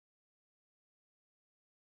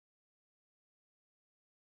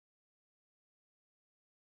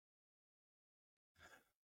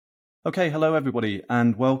Okay, hello everybody,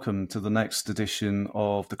 and welcome to the next edition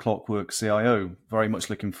of the Clockwork CIO. Very much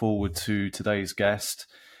looking forward to today's guest,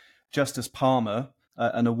 Justus Parmar,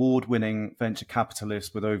 an award-winning venture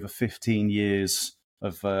capitalist with over 15 years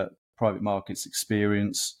of private markets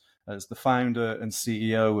experience as the founder and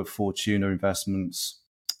CEO of Fortuna Investments.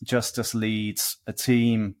 Justus leads a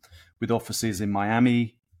team with offices in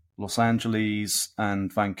Miami, Los Angeles,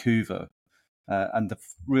 and Vancouver. And the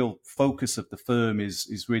real focus of the firm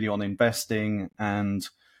is really on investing and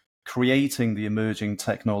creating the emerging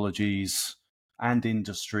technologies and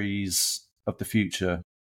industries of the future.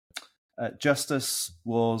 Justus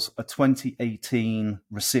was a 2018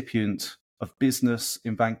 recipient of Business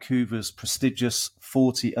in Vancouver's prestigious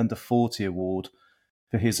 40 Under 40 award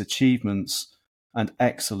for his achievements and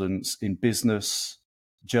excellence in business,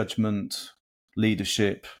 judgment,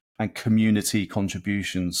 leadership, and community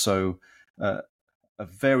contributions. So a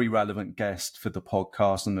very relevant guest for the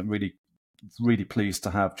podcast, and I'm really pleased to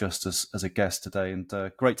have Justus as a guest today, and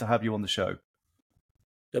great to have you on the show.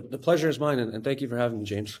 The pleasure is mine, and thank you for having me,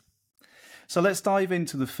 James. So let's dive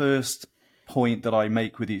into the first point that I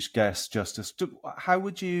make with each guest, Justus. How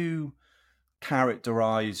would you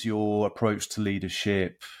characterize your approach to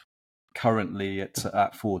leadership currently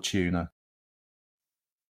at Fortuna?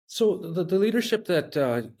 So the leadership that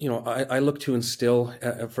I look to instill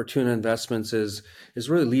at Fortuna Investments is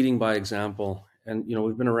really leading by example. And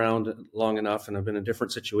we've been around long enough, and I've been in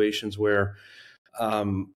different situations where a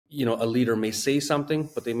leader may say something,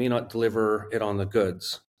 but they may not deliver it on the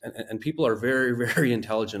goods. And people are very, very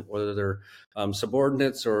intelligent, whether they're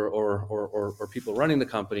subordinates or people running the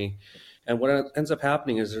company. And what ends up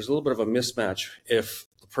happening is there's a little bit of a mismatch if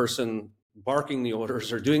the person barking the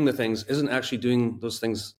orders or doing the things isn't actually doing those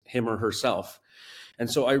things him or herself. And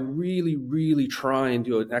so I really, really try and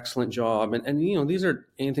do an excellent job. And these are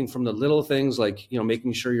anything from the little things like,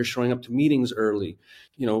 making sure you're showing up to meetings early,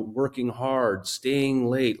 working hard, staying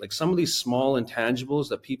late, like some of these small intangibles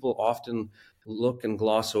that people often look and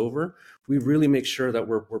gloss over. We really make sure that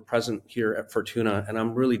we're present here at Fortuna, and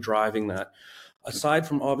I'm really driving that. Aside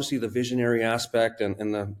from obviously the visionary aspect and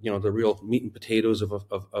the the real meat and potatoes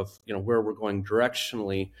of where we're going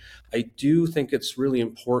directionally, I do think it's really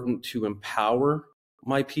important to empower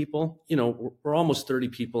my people. We're almost 30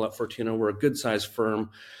 people at Fortuna. We're a good sized firm.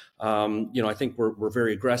 I think we're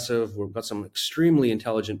very aggressive. We've got some extremely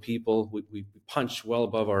intelligent people. We punch well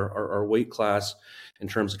above our weight class in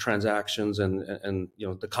terms of transactions and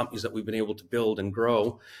the companies that we've been able to build and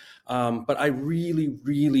grow. But I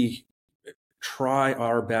really try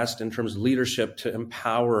our best in terms of leadership to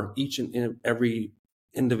empower each and every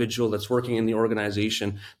individual that's working in the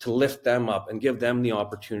organization to lift them up and give them the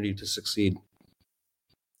opportunity to succeed.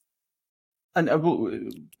 And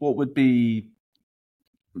what would be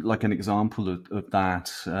like an example of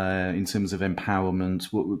that in terms of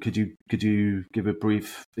empowerment? Could you give a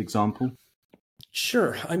brief example?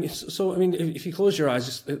 Sure. If you close your eyes,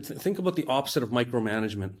 just think about the opposite of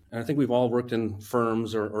micromanagement. And I think we've all worked in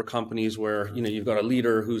firms or companies where, you've got a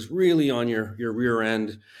leader who's really on your rear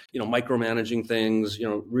end, micromanaging things,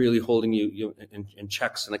 really holding you in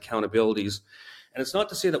checks and accountabilities. And it's not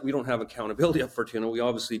to say that we don't have accountability at Fortuna. We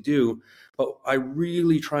obviously do. But I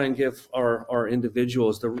really try and give our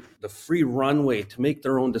individuals the free runway to make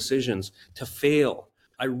their own decisions, to fail.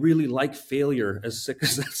 I really like failure, as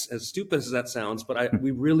stupid as that sounds, but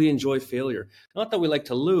we really enjoy failure. Not that we like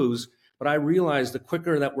to lose, but I realize the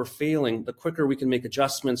quicker that we're failing, the quicker we can make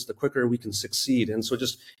adjustments, the quicker we can succeed. And so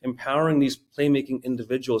just empowering these playmaking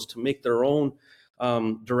individuals to make their own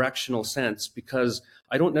directional sense, because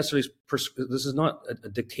I don't necessarily, this is not a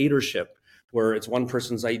dictatorship where it's one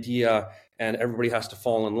person's idea and everybody has to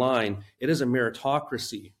fall in line. It is a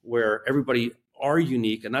meritocracy where everybody are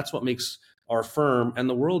unique, and that's what makes our firm and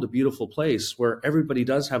the world a beautiful place where everybody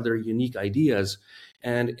does have their unique ideas.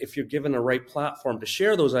 And if you're given a right platform to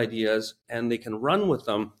share those ideas and they can run with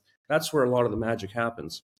them, that's where a lot of the magic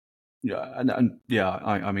happens. Yeah,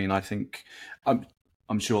 I think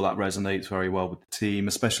I'm sure that resonates very well with the team,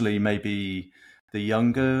 especially maybe the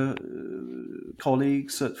younger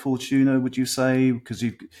colleagues at Fortuna. Would you say? Because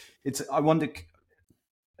I wonder.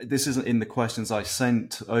 This isn't in the questions I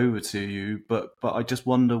sent over to you, but I just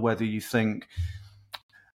wonder whether you think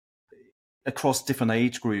across different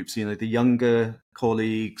age groups, the younger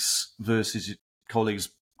colleagues versus colleagues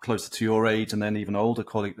closer to your age, and then even older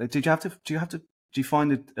colleagues. Do you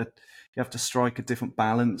find that you have to strike a different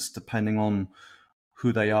balance depending on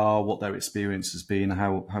who they are, what their experience has been,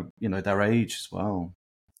 how their age as well?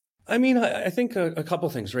 I think a couple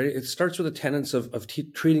things, right? It starts with the tenets of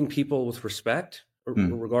treating people with respect.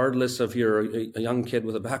 regardless if you're a young kid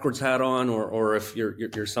with a backwards hat on, or if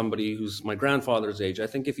you're somebody who's my grandfather's age. I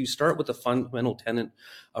think if you start with the fundamental tenet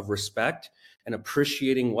of respect and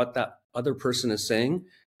appreciating what that other person is saying,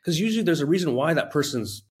 because usually there's a reason why that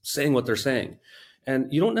person's saying what they're saying.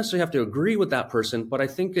 And you don't necessarily have to agree with that person, but I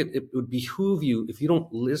think it would behoove you if you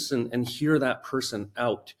don't listen and hear that person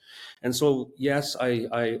out. And so, yes,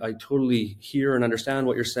 I totally hear and understand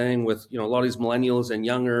what you're saying with, a lot of these millennials and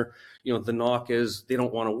younger. The knock is they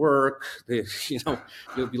don't want to work. They,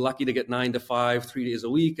 you'll be lucky to get 9 to 5, 3 days a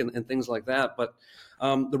week and things like that. But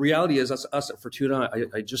the reality is us at Fortuna,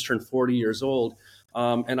 I just turned 40 years old.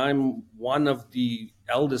 And I'm one of the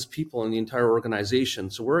eldest people in the entire organization.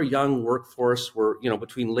 So we're a young workforce. We're,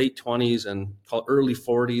 between late 20s and early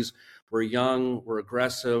 40s. We're young, we're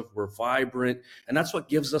aggressive, we're vibrant. And that's what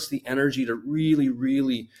gives us the energy to really,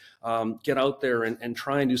 really get out there and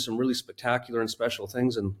try and do some really spectacular and special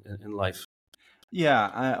things in life. Yeah,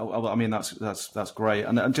 I mean that's great.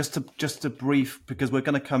 And just to brief, because we're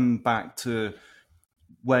going to come back to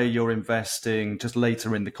where you're investing just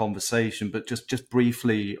later in the conversation, but just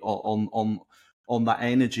briefly on that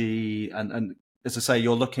energy and as I say,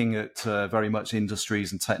 you're looking at very much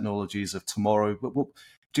industries and technologies of tomorrow. But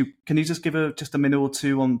can you just give just a minute or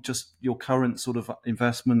two on just your current sort of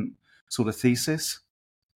investment sort of thesis?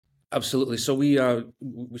 Absolutely. So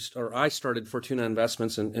I started Fortuna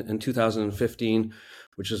Investments in 2015,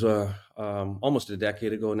 which is almost a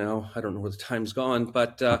decade ago now. I don't know where the time's gone,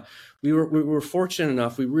 but we were fortunate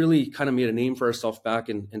enough. We really kind of made a name for ourselves back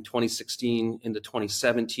in 2016 into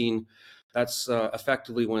 2017. That's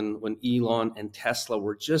effectively when Elon and Tesla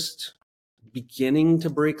were just beginning to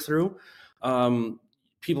break through.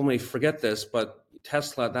 People may forget this, but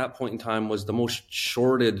Tesla at that point in time was the most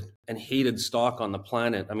shorted and hated stock on the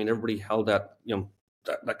planet. I mean, everybody held that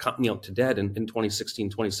company out to dead in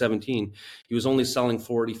 2016, 2017. He was only selling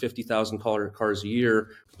 50,000 cars a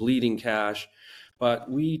year, bleeding cash. But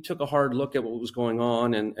we took a hard look at what was going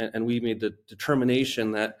on, and we made the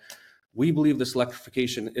determination that we believe this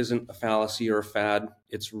electrification isn't a fallacy or a fad.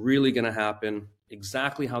 It's really going to happen.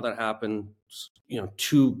 Exactly how that happens,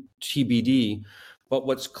 to TBD. But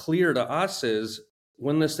what's clear to us is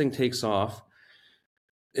when this thing takes off,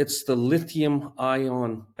 it's the lithium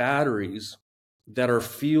ion batteries that are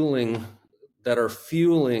fueling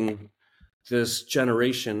this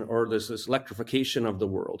generation or this electrification of the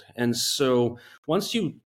world. And so once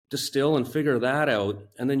you distill and figure that out,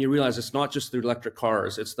 and then you realize it's not just the electric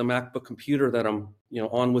cars, it's the MacBook computer that I'm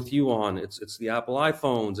on with you on, it's the Apple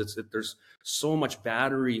iPhones, there's so much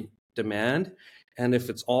battery demand, and if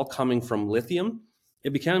it's all coming from lithium,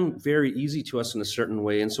 it became very easy to us in a certain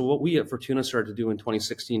way. And so what we at Fortuna started to do in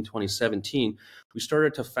 2016, 2017, we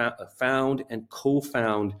started to found and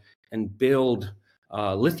co-found and build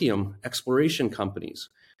lithium exploration companies.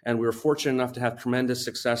 And we were fortunate enough to have tremendous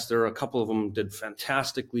success there. A couple of them did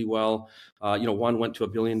fantastically well. One went to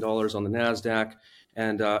 $1 billion on the NASDAQ,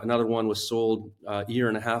 and another one was sold a year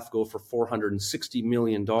and a half ago for $460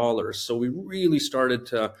 million. So we really started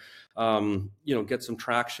to get some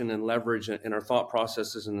traction and leverage in our thought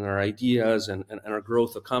processes and our ideas and our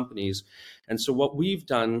growth of companies. And so what we've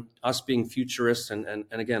done, us being futurists, and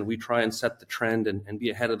again, we try and set the trend and be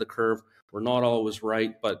ahead of the curve. We're not always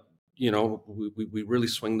right, but we really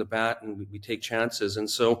swing the bat and we take chances. And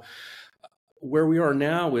so where we are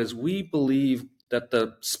now is we believe that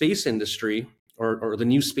the space industry or the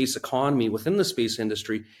new space economy within the space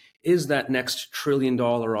industry is that next $1 trillion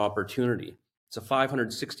opportunity. It's a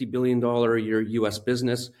 $560 billion a year US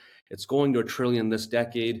business. It's going to $1 trillion this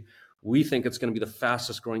decade. We think it's going to be the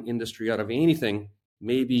fastest growing industry out of anything,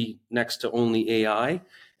 maybe next to only AI.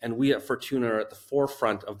 And we at Fortuna are at the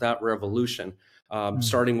forefront of that revolution,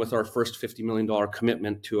 starting with our first $50 million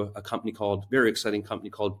commitment to a company very exciting company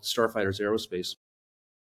called Starfighters Space.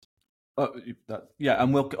 Yeah,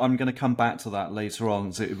 and I'm going to come back to that later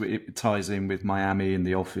on. So it ties in with Miami and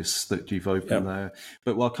the office that you've opened there.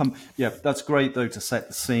 But welcome. Yeah, that's great though to set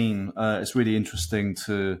the scene. It's really interesting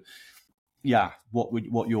to,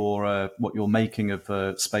 what you're making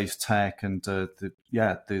of space tech and the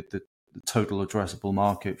total addressable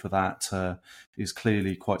market for that is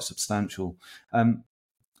clearly quite substantial.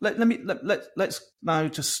 Let's now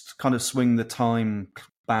just kind of swing the time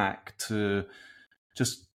back to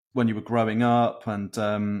just when you were growing up,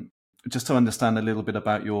 and just to understand a little bit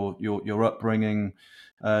about your upbringing,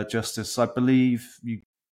 Justus. I believe you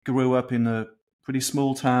grew up in a pretty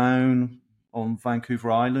small town on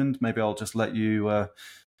Vancouver Island. Maybe I'll just let you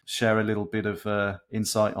share a little bit of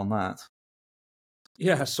insight on that.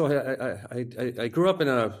 Yeah, so I grew up in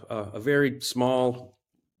a very small,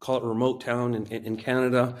 call it remote town in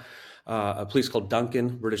Canada. a place called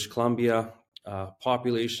Duncan, British Columbia.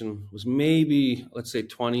 Population was maybe, let's say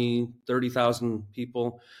 20, 30,000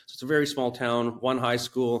 people. So it's a very small town, one high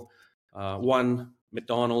school, one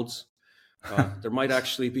McDonald's. There might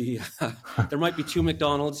actually be there might be two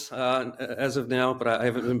McDonald's as of now, but I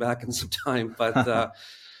haven't been back in some time.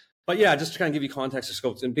 But yeah, just to kind of give you context or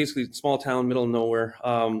scope, and basically small town, middle of nowhere.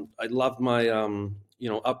 I loved my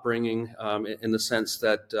upbringing in the sense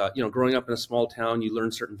that growing up in a small town, you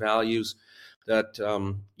learn certain values that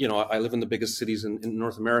I live in the biggest cities in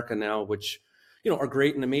North America now, which are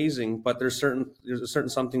great and amazing, but there's a certain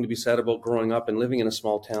something to be said about growing up and living in a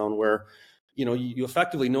small town where you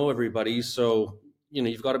effectively know everybody, so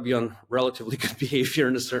you've got to be on relatively good behavior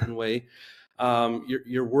in a certain way.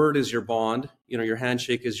 Your word is your bond. Your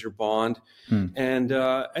handshake is your bond. And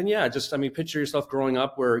yeah, picture yourself growing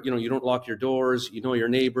up where you don't lock your doors. You know your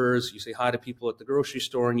neighbors. You say hi to people at the grocery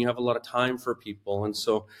store, and you have a lot of time for people. And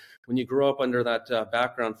so when you grow up under that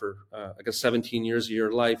background for 17 years of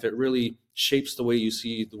your life, it really shapes the way you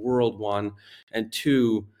see the world, one, and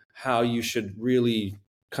two, how you should really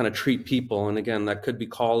kind of treat people. And again, that could be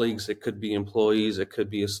colleagues, it could be employees, it could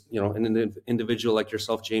be an individual like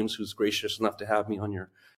yourself, James, who's gracious enough to have me on your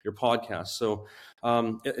podcast. So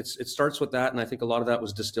it starts with that, and I think a lot of that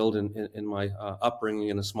was distilled in my upbringing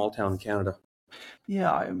in a small town in Canada.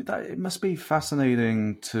 Yeah, it must be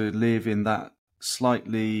fascinating to live in that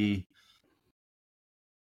slightly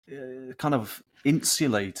kind of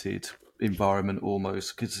insulated environment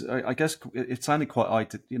almost, because I guess it sounded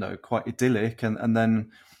quite idyllic, and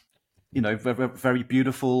then very, very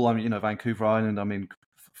beautiful. I mean, Vancouver Island,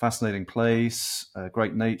 fascinating place,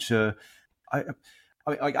 great nature.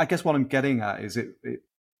 I guess what I'm getting at is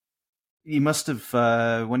you must have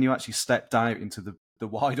when you actually stepped out into the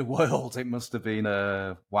wider world, it must have been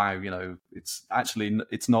wow.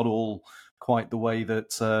 It's not all quite the way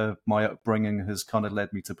that my upbringing has kind of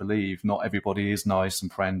led me to believe. Not everybody is nice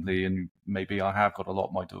and friendly, and maybe I have got a lot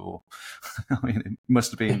at my door. It must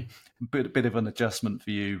have been a bit of an adjustment for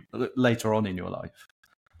you later on in your life.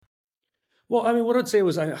 Well, what I'd say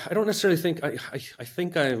was I don't necessarily think I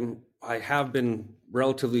think I have been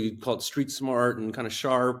relatively called street smart and kind of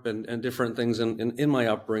sharp and different things in my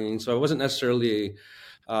upbringing. So I wasn't necessarily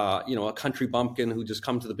a country bumpkin who just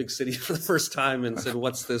come to the big city for the first time and said,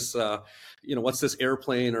 "What's this? What's this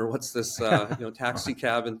airplane, or what's this taxi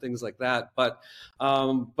cab," and things like that. But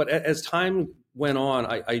as time went on,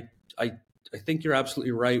 I think you're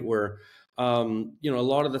absolutely right. Where a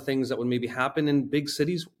lot of the things that would maybe happen in big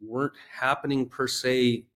cities weren't happening per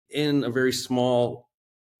se in a very small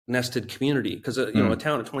nested community, because a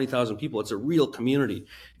town of 20,000 people, it's a real community.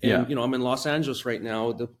 And I'm in Los Angeles right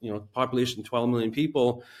now, the population 12 million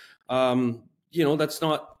people. That's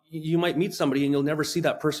not, you might meet somebody and you'll never see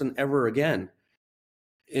that person ever again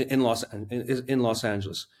in Los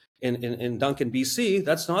Angeles. In Duncan, BC,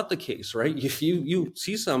 that's not the case, right? If you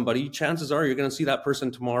see somebody, chances are you're going to see that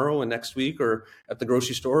person tomorrow and next week, or at the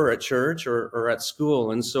grocery store, or at church, or at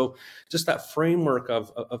school. And so just that framework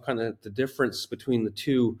of kind of the difference between the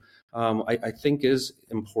two, I think is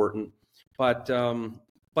important. But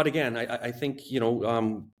again, I think,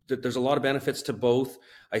 that there's a lot of benefits to both.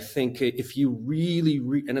 I think if you really,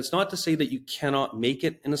 and it's not to say that you cannot make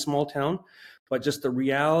it in a small town, but just the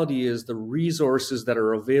reality is the resources that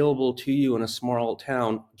are available to you in a small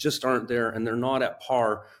town just aren't there, and they're not at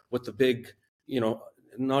par with the big,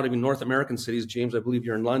 not even North American cities. James, I believe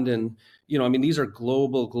you're in London. These are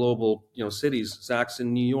global, cities. Zach's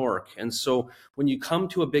in New York. And so when you come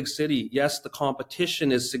to a big city, yes, the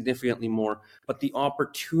competition is significantly more, but the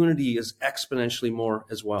opportunity is exponentially more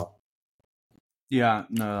as well. Yeah,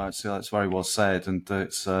 no, that's very well said, and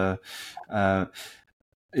it's.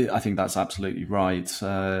 I think that's absolutely right.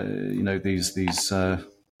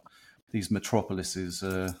 These metropolises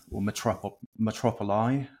or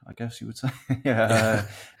metropoli, I guess you would say. They're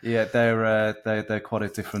quite a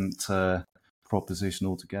different proposition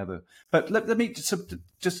altogether. But let me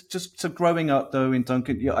just growing up though in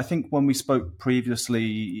Duncan. I think when we spoke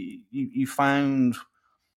previously, you found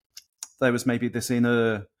there was maybe this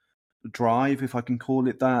inner drive, if I can call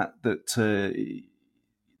it that, there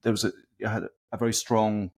was you had a very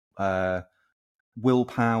strong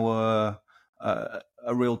willpower, a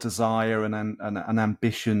real desire and an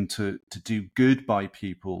ambition to do good by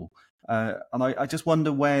people, and I just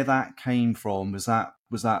wonder where that came from. Was that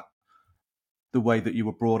the way that you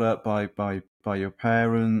were brought up by your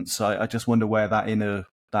parents? I just wonder where that inner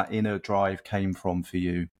drive came from for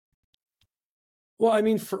you. Well, I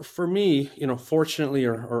mean, for me, fortunately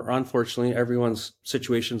or unfortunately, everyone's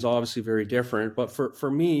situation is obviously very different. But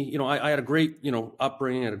for me, I had a great,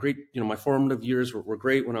 upbringing. I had a great, my formative years were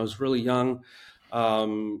great when I was really young.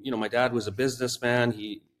 My dad was a businessman.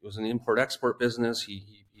 He was in the import-export business. He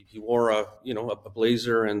wore a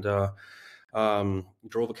blazer and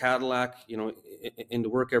drove a Cadillac, into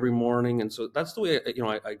work every morning. And so that's the way,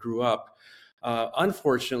 I grew up.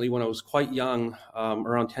 Unfortunately, when I was quite young,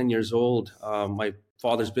 around 10 years old, my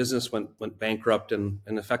father's business went bankrupt and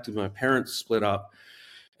effectively my parents split up.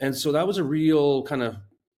 And so that was a real kind of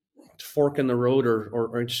fork in the road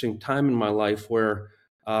or interesting time in my life where,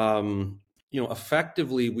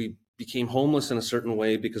 effectively we became homeless in a certain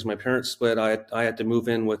way because my parents split. I had to move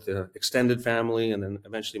in with the extended family and then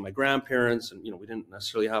eventually my grandparents. And, we didn't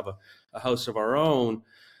necessarily have a house of our own.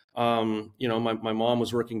 My mom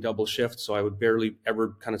was working double shifts, so I would barely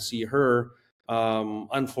ever kind of see her.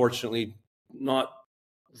 Unfortunately, not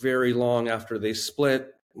very long after they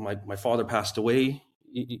split, my father passed away.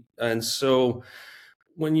 And so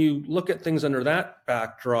when you look at things under that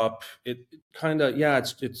backdrop, it kind of,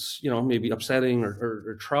 it's maybe upsetting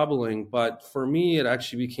or troubling. But for me, it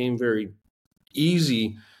actually became very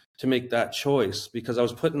easy to make that choice because I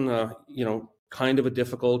was put in a, kind of a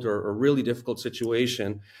difficult or a really difficult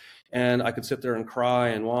situation. And I could sit there and cry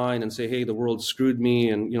and whine and say, hey, the world screwed me.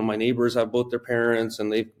 And, my neighbors have both their parents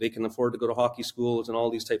and they can afford to go to hockey schools and all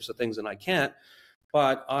these types of things. And I can't.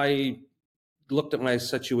 But I looked at my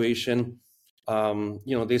situation.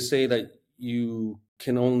 They say that you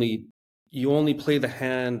only play the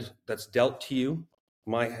hand that's dealt to you.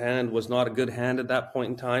 My hand was not a good hand at that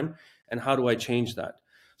point in time. And how do I change that?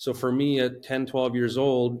 So for me at 10, 12 years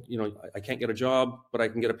old, I can't get a job, but I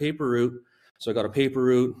can get a paper route. So I got a paper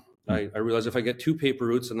route. I realized if I get 2 paper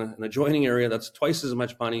routes in the adjoining area, that's twice as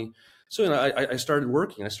much money. So I started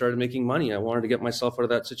working. I started making money. I wanted to get myself out of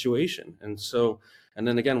that situation. And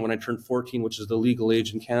then again, when I turned 14, which is the legal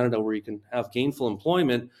age in Canada where you can have gainful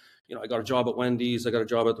employment, I got a job at Wendys. I got a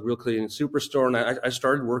job at the Real Canadian Superstore, and I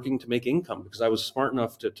started working to make income because I was smart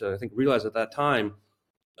enough to I think realize at that time,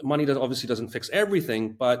 money obviously doesn't fix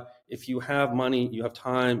everything, but if you have money, you have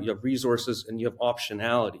time, you have resources, and you have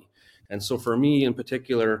optionality. And so for me in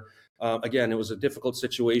particular, again, it was a difficult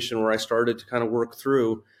situation where I started to kind of work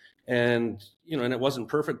through, and and it wasn't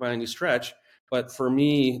perfect by any stretch. But for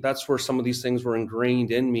me, that's where some of these things were ingrained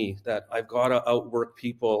in me, that I've got to outwork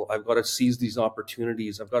people. I've got to seize these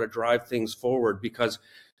opportunities. I've got to drive things forward because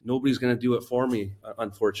nobody's going to do it for me,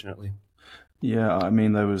 unfortunately. Yeah, I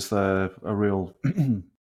mean, there was a real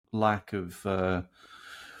lack of a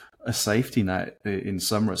safety net in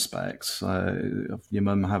some respects. Your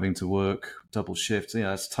mum having to work double shifts.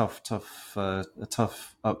 Yeah, it's a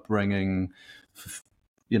tough upbringing.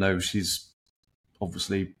 She's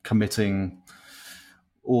obviously committing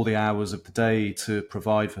all the hours of the day to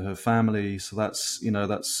provide for her family. So that's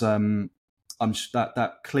I'm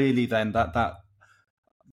that clearly then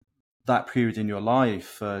that period in your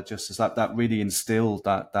life, just as that really instilled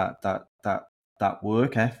that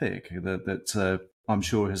work ethic that I'm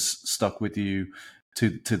sure has stuck with you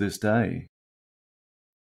to this day.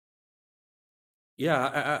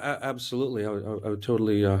 Yeah, absolutely. I would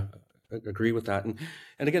totally agree with that. And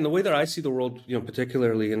again, the way that I see the world,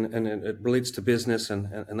 particularly, and it relates to business,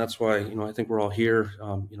 and that's why I think we're all here,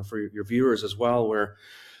 for your viewers as well. Where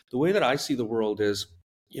the way that I see the world is,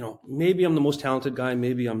 maybe I'm the most talented guy,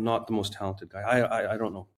 maybe I'm not the most talented guy. I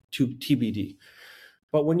don't know, TBD.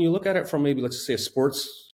 But when you look at it from maybe let's say a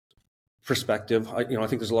sports perspective, I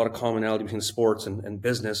think there's a lot of commonality between sports and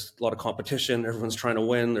business. A lot of competition. Everyone's trying to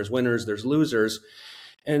win. There's winners. There's losers.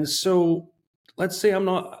 And so let's say I'm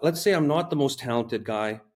not the most talented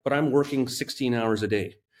guy, but I'm working 16 hours a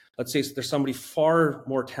day. Let's say there's somebody far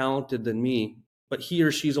more talented than me, but he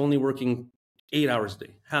or she's only working 8 hours a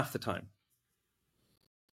day, half the time.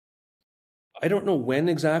 I don't know when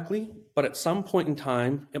exactly, but at some point in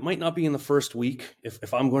time, it might not be in the first week.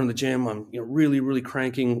 If I'm going to the gym, I'm really, really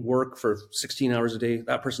cranking work for 16 hours a day.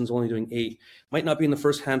 That person's only doing 8. It might not be in the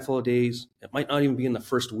first handful of days. It might not even be in the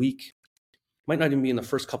first week. It might not even be in the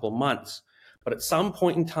first couple of months. But at some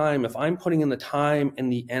point in time, if I'm putting in the time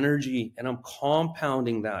and the energy and I'm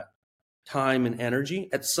compounding that time and energy,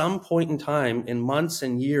 at some point in time, in months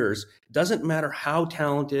and years, it doesn't matter how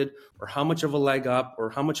talented or how much of a leg up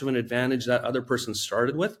or how much of an advantage that other person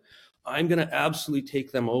started with, I'm going to absolutely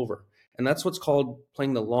take them over. And that's what's called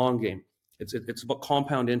playing the long game. It's about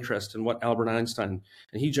compound interest, and what Albert Einstein,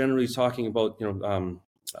 and he generally is talking about,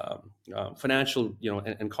 financial,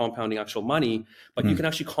 and compounding actual money, but you can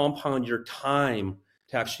actually compound your time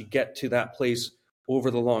to actually get to that place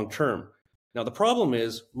over the long term. Now, the problem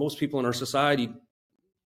is most people in our society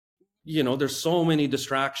there's so many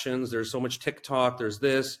distractions. There's so much TikTok. There's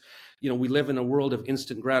this. We live in a world of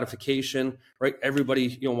instant gratification, right?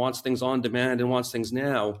 Everybody, wants things on demand and wants things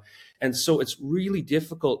now. And so it's really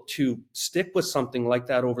difficult to stick with something like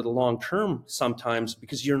that over the long term sometimes,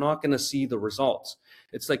 because you're not going to see the results.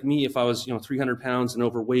 It's like me, if I was, 300 pounds and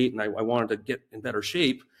overweight and I wanted to get in better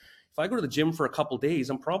shape. If I go to the gym for a couple of days,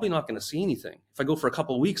 I'm probably not going to see anything. If I go for a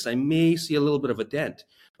couple of weeks, I may see a little bit of a dent.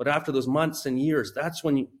 But after those months and years, that's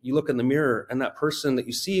when you look in the mirror, and that person that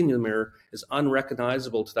you see in the mirror is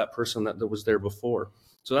unrecognizable to that person that was there before.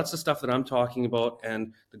 So that's the stuff that I'm talking about.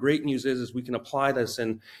 And the great news is we can apply this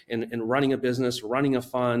in running a business, running a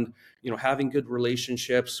fund, having good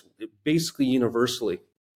relationships, basically universally.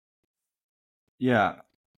 Yeah,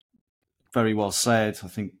 very well said. I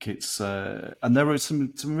think it's and there are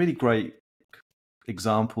some really great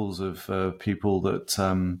examples of people that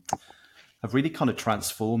have really kind of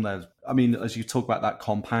transformed their. I mean, as you talk about that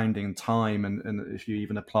compounding time, and if you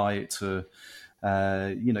even apply it to,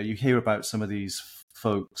 you hear about some of these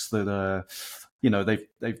folks that are,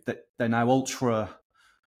 they're now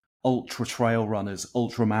ultra trail runners,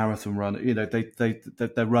 ultra marathon runners.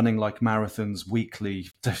 They're running like marathons weekly,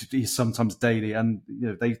 sometimes daily, and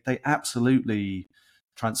they absolutely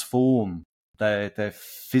transform their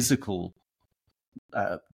physical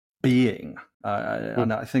being.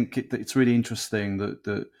 And I think it's really interesting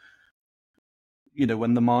that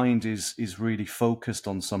when the mind is really focused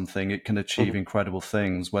on something, it can achieve incredible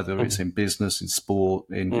things, whether it's in business, in sport,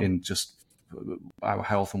 in just our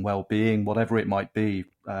health and well-being, whatever it might be.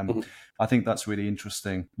 I think that's really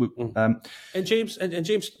interesting. And James,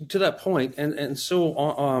 to that point, and so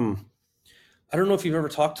I don't know if you've ever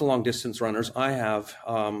talked to long distance runners. I have.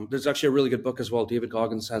 There's actually a really good book as well. David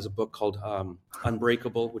Goggins has a book called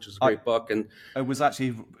Unbreakable, which is a great book. And I was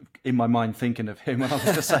actually in my mind thinking of him when I was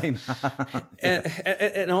just saying.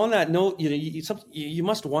 and on that note, you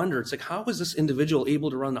must wonder. It's like, how is this individual able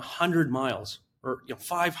to run 100 miles or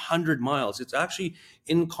 500 miles? It's actually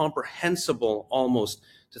incomprehensible almost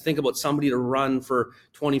to think about somebody to run for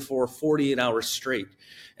 24, 48 hours straight.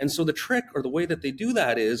 And so the trick, or the way that they do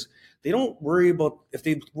that, is they don't worry about, if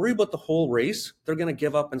they worry about the whole race, they're going to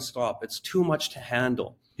give up and stop. It's too much to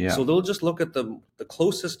handle. Yeah. So they'll just look at the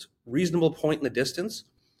closest reasonable point in the distance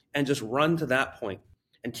and just run to that point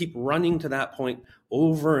and keep running to that point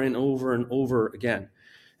over and over and over again.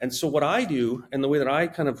 And so what I do, and the way that I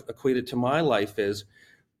kind of equate it to my life, is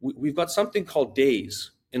we've got something called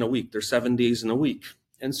days in a week. There's 7 days in a week.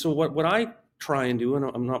 And so what I try and do, and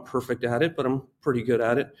I'm not perfect at it, but I'm pretty good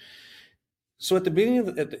at it. So at the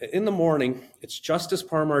beginning in the morning, it's Justus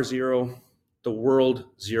Parmar 0, the world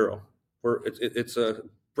 0, where it's a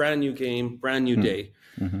brand new game, brand new day.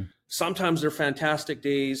 Mm-hmm. Sometimes they're fantastic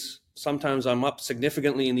days. Sometimes I'm up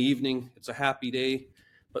significantly in the evening. It's a happy day.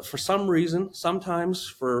 But for some reason, sometimes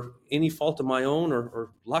for any fault of my own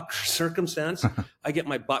or luck or circumstance, I get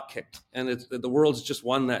my butt kicked, and the world's just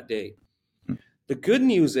won that day. The good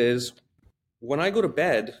news is, when I go to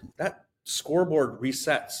bed, that scoreboard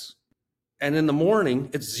resets. And in the morning,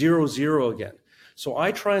 it's 0-0 again. So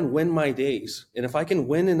I try and win my days. And if I can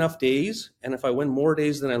win enough days, and if I win more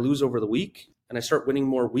days than I lose over the week, and I start winning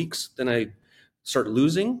more weeks than I start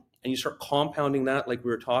losing, and you start compounding that, like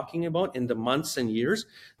we were talking about, into months and years,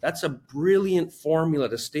 that's a brilliant formula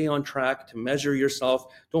to stay on track, to measure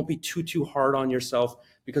yourself. Don't be too hard on yourself,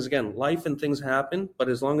 because again, life and things happen, but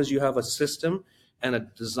as long as you have a system and a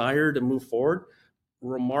desire to move forward,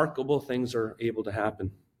 remarkable things are able to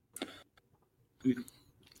happen.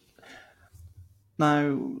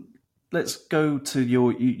 Now, let's go to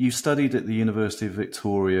you studied at the University of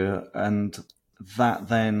Victoria, and that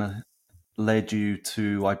then led you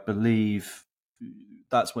to, I believe,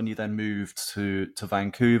 that's when you then moved to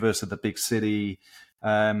Vancouver, so the big city.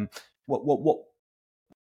 What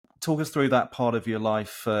talk us through that part of your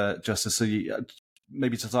life, Justus? So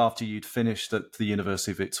maybe just after you'd finished at the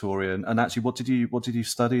University of Victoria, and actually, what did you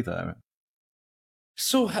study there?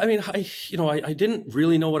 So, I mean, I didn't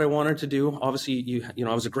really know what I wanted to do. Obviously,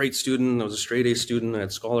 I was a great student. I was a straight A student. I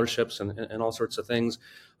had scholarships and all sorts of things.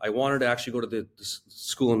 I wanted to actually go to the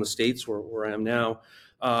school in the States where I am now.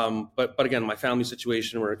 But again, my family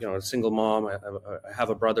situation, where, a single mom, I have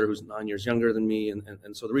a brother who's 9 years younger than me.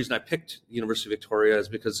 And so the reason I picked the University of Victoria is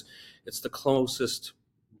because it's the closest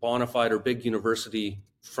bona fide or big university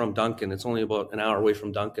from Duncan. It's only about an hour away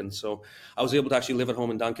from Duncan. So I was able to actually live at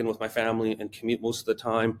home in Duncan with my family and commute most of the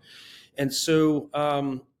time. And so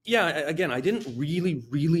Yeah, again, I didn't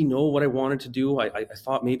really know what I wanted to do. I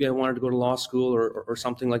thought maybe I wanted to go to law school or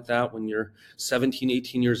something like that when you're 17,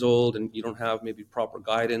 18 years old and you don't have maybe proper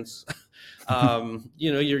guidance.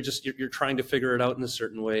 You're trying to figure it out in a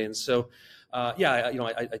certain way. And so, I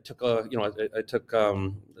took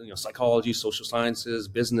psychology, social sciences,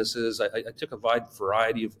 businesses. I took a wide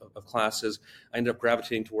variety of classes. I ended up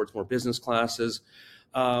gravitating towards more business classes.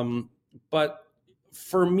 But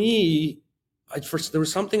for me, there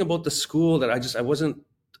was something about the school that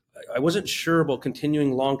I wasn't sure about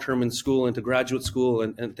continuing long term in school into graduate school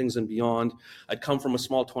and things and beyond. I'd come from a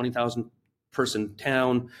small 20,000 person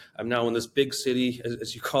town. I'm now in this big city,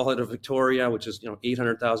 as you call it, of Victoria, which is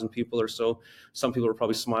 800,000 people or so. Some people are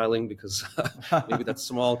probably smiling because maybe that's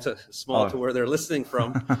small to where they're listening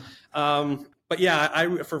from. But yeah,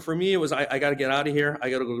 for me, it was I got to get out of here. I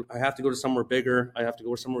have to go to somewhere bigger. I have to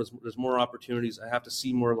go somewhere there's more opportunities. I have to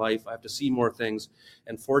see more life. I have to see more things.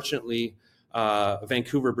 And fortunately,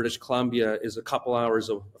 Vancouver, British Columbia, is a couple hours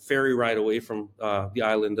of a ferry ride away from the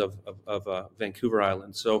island of Vancouver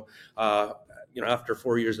Island. So, after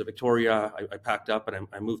 4 years of Victoria, I packed up and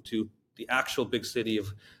I moved to the actual big city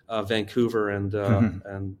of Vancouver, and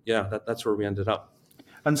that's where we ended up.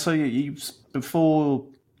 And so you before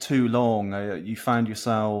too long, you found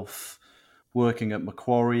yourself working at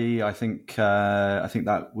Macquarie. I think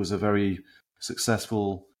that was a very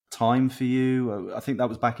successful time for you. I think that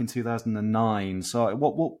was back in 2009. So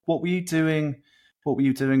what were you doing? What were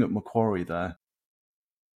you doing at Macquarie there?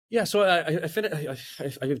 Yeah, so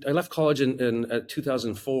I left college in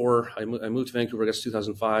 2004. I moved to Vancouver, I guess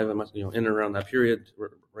 2005. I in and around that period,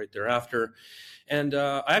 right thereafter. And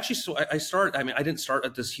I started. I mean, I didn't start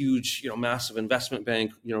at this huge, massive investment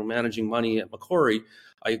bank, managing money at Macquarie.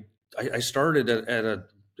 I started at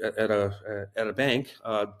a bank,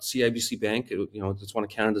 CIBC Bank. It's one of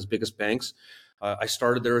Canada's biggest banks. I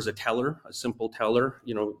started there as a teller, a simple teller.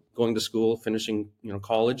 Going to school, finishing,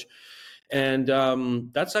 college. And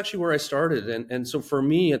that's actually where I started. And so for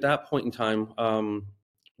me at that point in time,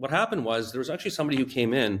 what happened was there was actually somebody who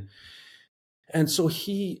came in. And so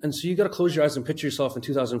you got to close your eyes and picture yourself in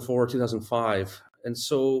 2004, 2005. And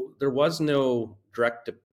so there was no direct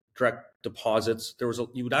deposits.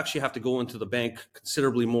 You would actually have to go into the bank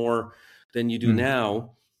considerably more than you do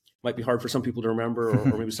now. Might be hard for some people to remember,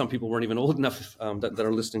 or maybe some people weren't even old enough that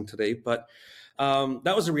are listening today. But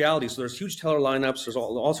that was the reality. So there's huge teller lineups. There's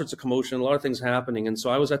all sorts of commotion, a lot of things happening. And so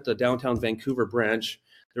I was at the downtown Vancouver branch.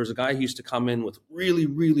 There was a guy who used to come in with really,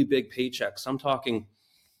 really big paychecks. I'm talking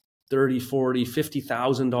 $30,000, $40,000,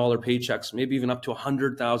 $50,000 paychecks, maybe even up to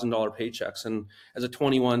 $100,000 paychecks. And as a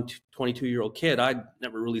 21, 22-year-old kid, I'd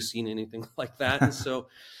never really seen anything like that. And so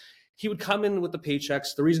he would come in with the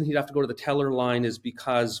paychecks. The reason he'd have to go to the teller line is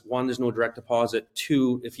because, one, there's no direct deposit.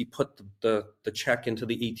 Two, if he put the check into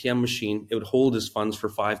the ATM machine, it would hold his funds for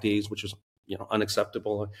 5 days, which was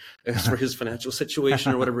unacceptable for his financial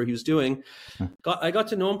situation or whatever he was doing. I got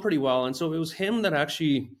to know him pretty well, and so it was him that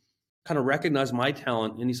actually kind of recognized my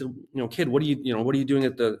talent. And he said, kid, what are you doing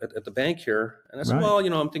at the bank here? And I said, right. Well,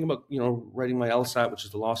 I'm thinking about, writing my LSAT, which is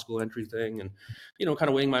the law school entry thing, and, kind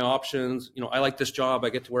of weighing my options. I like this job. I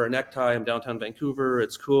get to wear a necktie. I'm downtown Vancouver.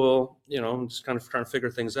 It's cool. I'm just kind of trying to figure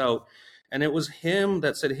things out. And it was him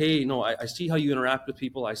that said, hey, I see how you interact with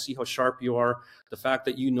people. I see how sharp you are. The fact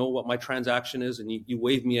that you know what my transaction is and you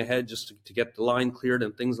wave me ahead just to get the line cleared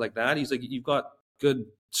and things like that. He's like, you've got good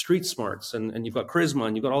street smarts and you've got charisma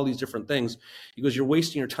and you've got all these different things. He goes, you're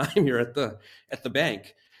wasting your time here at the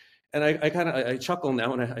bank. And I chuckle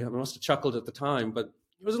now, and I must have chuckled at the time, but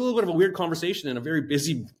it was a little bit of a weird conversation in a very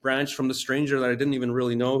busy branch from the stranger that I didn't even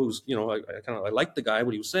really know, who's, I liked the guy,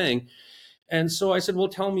 what he was saying. And so I said, well,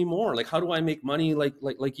 tell me more. Like, how do I make money like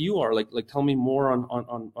you are? Like tell me more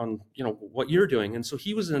on what you're doing. And so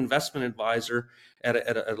he was an investment advisor at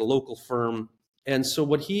a local firm. And so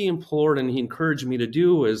what he implored and he encouraged me to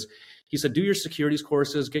do is, he said, do your securities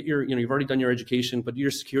courses, get your, you've already done your education, but do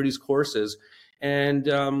your securities courses. And,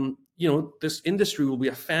 this industry will be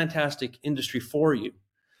a fantastic industry for you.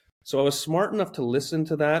 So I was smart enough to listen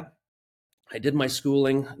to that. I did my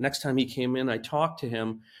schooling. Next time he came in, I talked to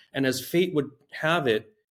him. And as fate would have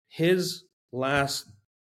it, his last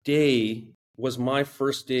day was my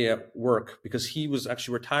first day at work, because he was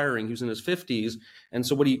actually retiring. He was in his 50s. And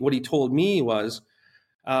so what he told me was,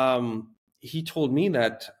 he told me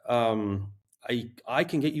that I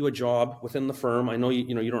can get you a job within the firm. I know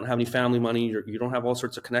you don't have any family money, you don't have all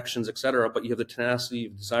sorts of connections, et cetera, but you have the tenacity, you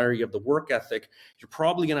have the desire, you have the work ethic. You're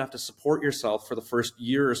probably going to have to support yourself for the first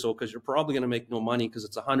year or so, because you're probably going to make no money, because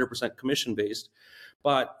it's 100% commission based.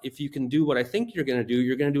 But if you can do what I think you're going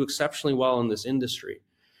to do exceptionally well in this industry.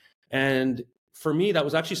 And for me, that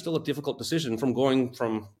was actually still a difficult decision from going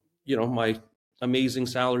from, my amazing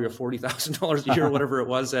salary of $40,000 a year, or whatever it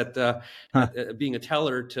was at being a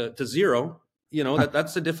teller to zero.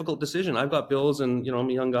 That's a difficult decision. I've got bills and, I'm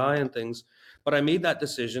a young guy and things, but I made that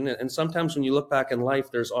decision. And sometimes when you look back in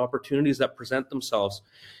life, there's opportunities that present themselves,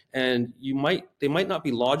 and they might not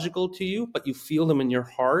be logical to you, but you feel them in your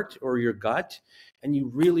heart or your gut. And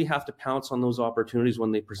you really have to pounce on those opportunities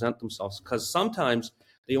when they present themselves, because sometimes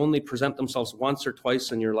they only present themselves once or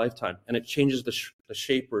twice in your lifetime, and it changes the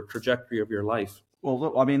shape or trajectory of your life.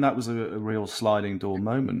 Well, I mean, that was a real sliding door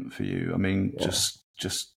moment for you. I mean, Yeah.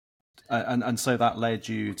 and so that led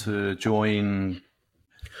you to join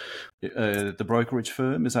the brokerage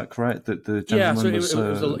firm. Is that correct? That the gentleman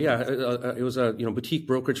it was a boutique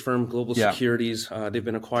brokerage firm, Global Securities. They've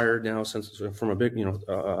been acquired now from a big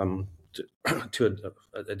to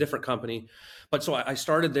a different company. But so I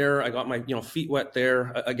started there. I got my feet wet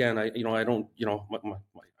there. Again, I don't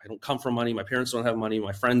come from money. My parents don't have money.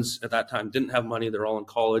 My friends at that time didn't have money. They're all in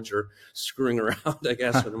college or screwing around, I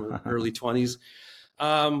guess, when I'm in my early 20s.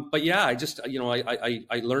 But yeah, I just,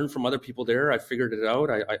 I learned from other people there. I figured it out.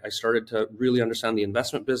 I started to really understand the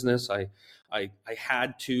investment business. I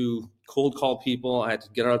had to cold call people. I had to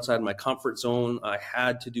get outside my comfort zone. I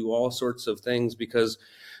had to do all sorts of things because,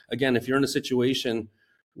 again, if you're in a situation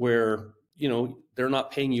where, they're not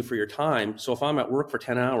paying you for your time. So if I'm at work for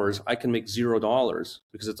 10 hours, I can make $0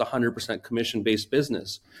 because it's 100% commission-based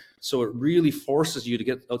business. So it really forces you to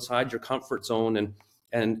get outside your comfort zone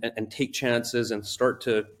and take chances and start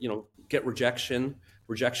to, get rejection.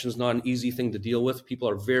 Rejection is not an easy thing to deal with. People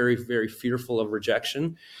are very, very fearful of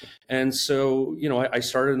rejection. And so, I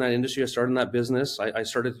started in that industry. I started in that business. I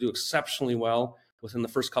started to do exceptionally well within the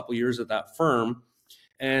first couple of years at that firm.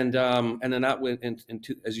 And then that went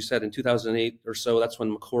into, as you said, in 2008 or so, that's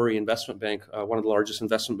when Macquarie Investment Bank, one of the largest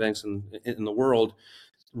investment banks in the world,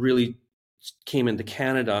 really came into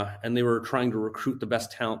Canada, and they were trying to recruit the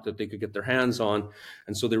best talent that they could get their hands on.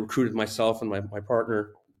 And so they recruited myself and my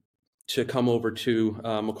partner to come over to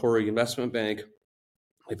Macquarie Investment Bank.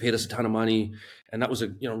 They paid us a ton of money, and that was a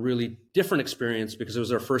really different experience because it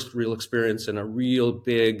was our first real experience in a real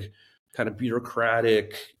big kind of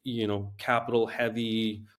bureaucratic, capital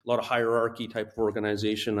heavy, a lot of hierarchy type of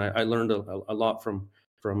organization. I learned a lot from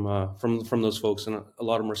those folks, and a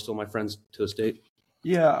lot of them are still my friends to this date.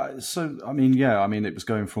 Yeah. So, I mean, it was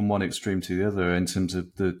going from one extreme to the other in terms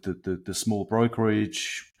of the small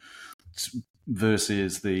brokerage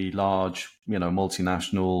versus the large,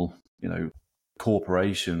 multinational,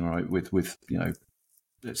 corporation, right? With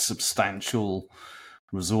substantial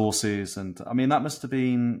resources. And I mean, that must have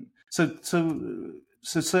been so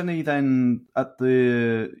certainly then at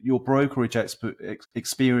your brokerage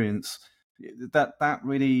experience, that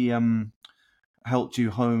really helped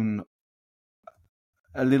you hone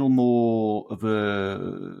a little more of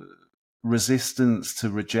a resistance to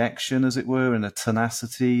rejection, as it were, and a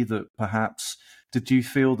tenacity that perhaps, did you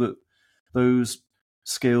feel that those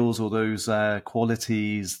skills or those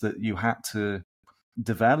qualities that you had to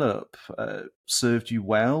develop served you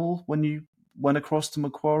well when you went across to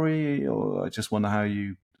Macquarie? Or I just wonder how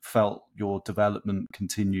you felt your development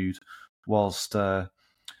continued whilst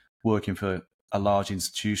working for a large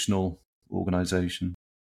institutional organization.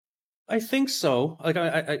 I think so. Like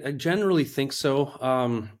I generally think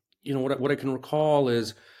so. What I can recall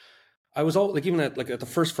is I was all like, even at the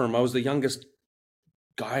first firm, I was the youngest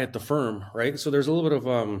guy at the firm, right? So there's a little bit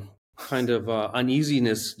of kind of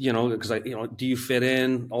uneasiness, because do you fit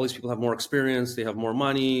in? All these people have more experience, they have more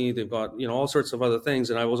money, they've got all sorts of other things,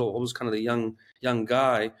 and I was always kind of the young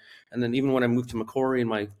guy. And then even when I moved to Macquarie in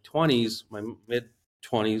my 20s, my mid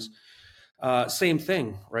 20s. Same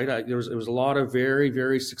thing, right? There was a lot of very,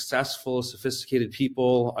 very successful, sophisticated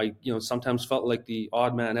people. I, sometimes felt like the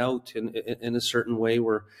odd man out in a certain way,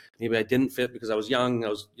 where maybe I didn't fit because I was young. I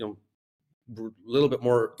was, a little bit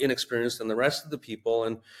more inexperienced than the rest of the people.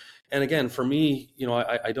 And again, for me,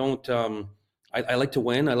 I don't. I like to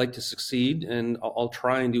win. I like to succeed, and I'll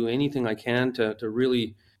try and do anything I can to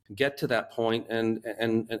really get to that point.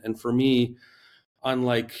 And for me,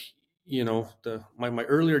 unlike my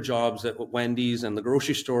earlier jobs at Wendys and the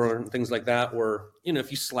grocery store and things like that, where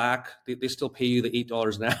if you slack, they still pay you the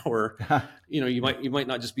 $8 an hour. You might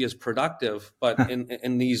not just be as productive, but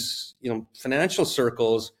in these financial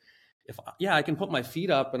circles, I can put my feet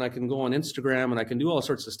up and I can go on Instagram and I can do all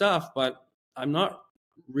sorts of stuff, but I'm not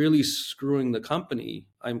really screwing the company.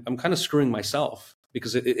 I'm kind of screwing myself,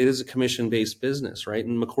 because it is a commission-based business, right?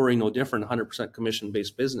 And Macquarie, no different, 100%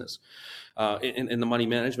 commission-based business in the money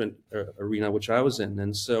management arena, which I was in.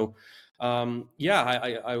 And so, I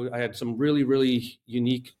had some really, really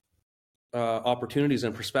unique opportunities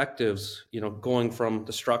and perspectives, going from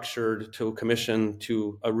the structured to a commission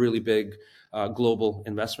to a really big global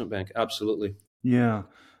investment bank. Absolutely. Yeah.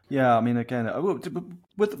 Yeah. I mean, again,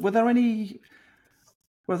 were there any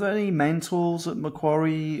mentors at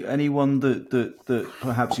Macquarie? Anyone that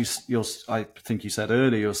perhaps you're, I think you said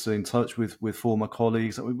earlier, you're still in touch with former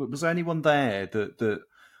colleagues. Was there anyone there that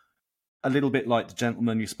a little bit like the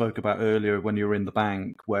gentleman you spoke about earlier when you were in the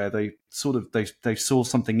bank, where they sort of they saw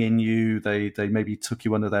something in you, they maybe took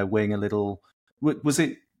you under their wing a little? Was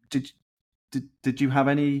it did you have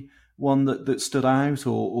anyone that stood out,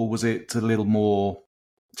 or was it a little more,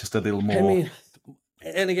 just a little I more? mean,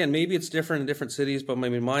 and again, maybe it's different in different cities, but I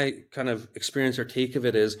mean, my kind of experience or take of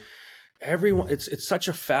it is everyone. It's such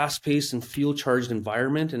a fast paced and fuel charged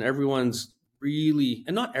environment, and everyone's really,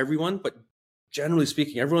 and not everyone, but generally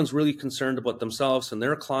speaking, everyone's really concerned about themselves and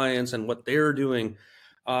their clients and what they're doing.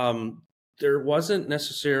 There wasn't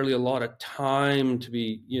necessarily a lot of time to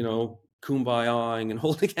be, kumbayaing and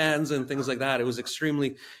holding hands and things like that. It was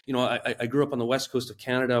extremely, I grew up on the west coast of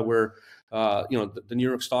Canada where, the New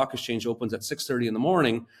York Stock Exchange opens at 6:30 in the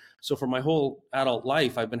morning. So for my whole adult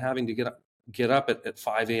life, I've been having to get up at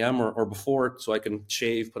 5 a.m. or before so I can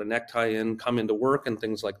shave, put a necktie in, come into work and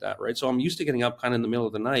things like that, right? So I'm used to getting up kind of in the middle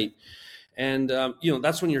of the night. And,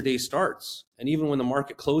 that's when your day starts. And even when the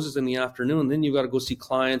market closes in the afternoon, then you've got to go see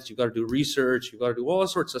clients, you've got to do research, you've got to do all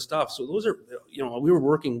sorts of stuff. So those are, we were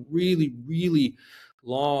working really, really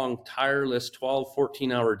long, tireless 12,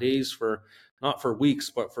 14-hour days for, not for weeks,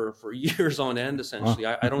 but for years on end, essentially.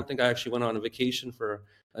 I don't think I actually went on a vacation for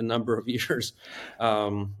a number of years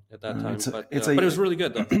at that time. But it was really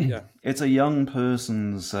good, though. Yeah. It's a young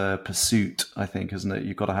person's pursuit, I think, isn't it?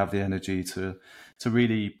 You've got to have the energy to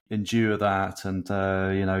really endure that. And,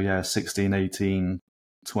 16, 18,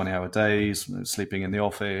 20-hour days, sleeping in the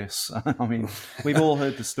office. I mean, we've all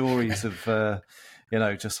heard the stories of,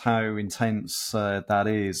 just how intense that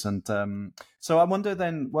is. And so I wonder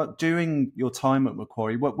then, during your time at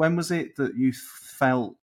Macquarie, when was it that you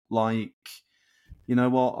felt like, you know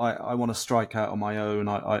what, I want to strike out on my own.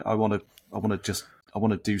 I want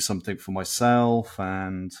to do something for myself,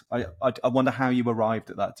 and I wonder how you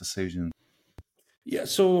arrived at that decision. Yeah,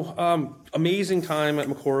 so amazing time at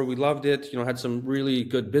Macquarie. We loved it. Had some really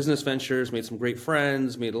good business ventures, made some great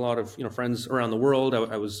friends, made a lot of friends around the world.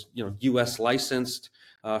 I was U.S. licensed,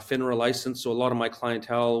 FINRA licensed, so a lot of my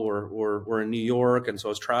clientele were in New York, and so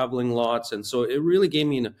I was traveling lots, and so it really gave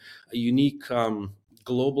me a unique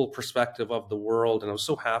global perspective of the world, and I was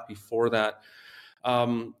so happy for that.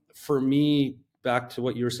 For me, back to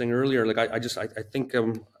what you were saying earlier, like I think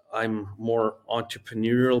I'm more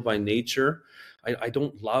entrepreneurial by nature. I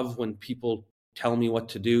don't love when people tell me what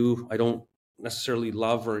to do. I don't necessarily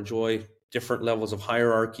love or enjoy different levels of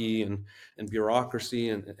hierarchy and bureaucracy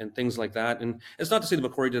and things like that. And it's not to say that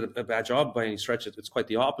Macquarie did a bad job by any stretch. It's quite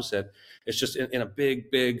the opposite. It's just in a big,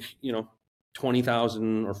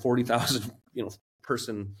 20,000 or 40,000,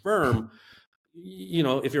 person firm,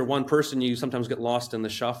 if you're one person, you sometimes get lost in the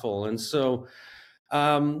shuffle. And so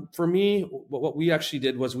for me, what we actually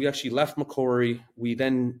did was we actually left Macquarie. We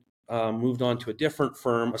then moved on to a different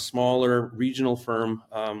firm, a smaller regional firm,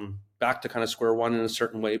 back to kind of square one in a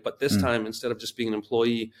certain way. But this time, instead of just being an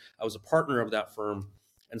employee, I was a partner of that firm.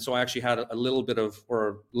 And so I actually had a little bit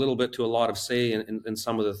to a lot of say in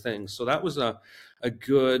some of the things. So that was a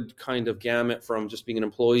good kind of gamut from just being an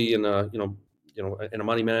employee in in a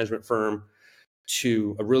money management firm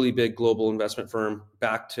to a really big global investment firm,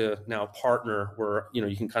 back to now partner, where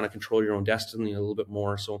you can kind of control your own destiny a little bit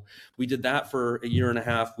more. So we did that for a year and a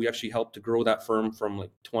half. We actually helped to grow that firm from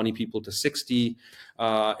like 20 people to 60.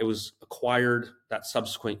 It was acquired that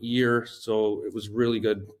subsequent year, so it was really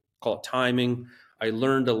good, call it timing. I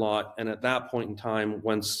learned a lot, and at that point in time,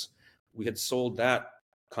 once we had sold that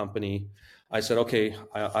company, I said, okay,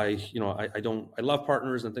 I love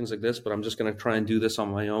partners and things like this, but I'm just going to try and do this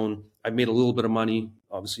on my own. I made a little bit of money,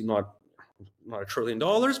 obviously not $1 trillion,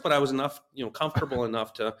 but I was enough, comfortable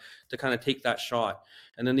enough to kind of take that shot.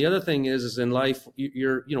 And then the other thing is in life,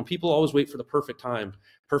 people always wait for the perfect time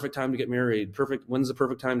to get married. When's the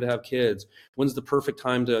perfect time to have kids? When's the perfect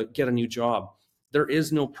time to get a new job? There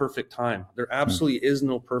is no perfect time. There absolutely is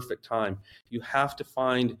no perfect time. You have to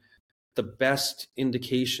find the best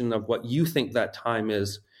indication of what you think that time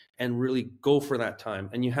is and really go for that time.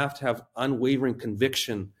 And you have to have unwavering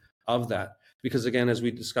conviction of that. Because again, as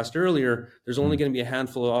we discussed earlier, there's only going to be a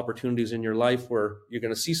handful of opportunities in your life where you're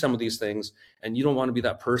going to see some of these things, and you don't want to be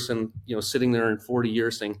that person, sitting there in 40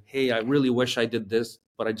 years saying, hey, I really wish I did this,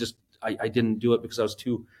 but I didn't do it because I was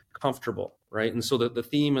too comfortable, right? And so the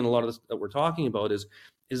theme and a lot of this that we're talking about is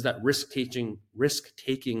that risk taking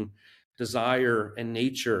desire and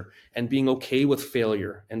nature, and being okay with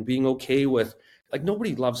failure and being okay with, like,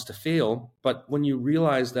 nobody loves to fail, but when you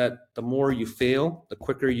realize that the more you fail, the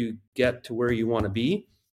quicker you get to where you want to be,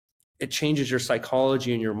 it changes your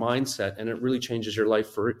psychology and your mindset, and it really changes your life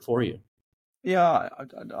for you. Yeah,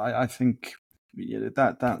 I think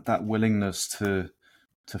that willingness to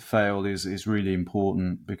fail is really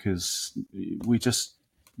important, because you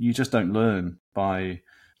just don't learn by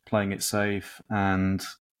playing it safe and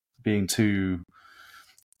being too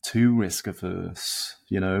risk averse.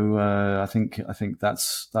 I think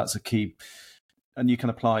that's a key, and you can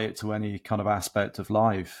apply it to any kind of aspect of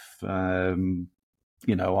life. I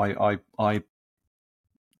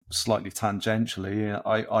slightly tangentially,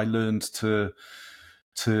 I learned to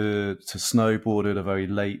snowboard at a very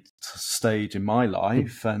late stage in my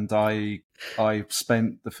life, and I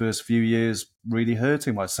spent the first few years really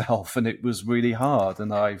hurting myself, and it was really hard,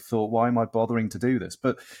 and I thought, why am I bothering to do this?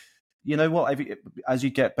 But you know what, as you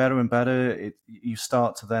get better and better, you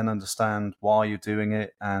start to then understand why you're doing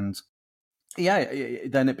it, and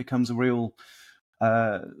then it becomes a real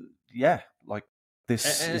like, this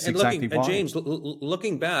is exactly why. And James,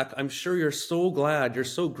 looking back, I'm sure you're so glad, you're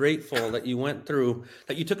so grateful that you went through,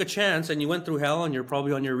 that you took a chance and you went through hell, and you're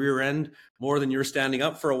probably on your rear end more than you're standing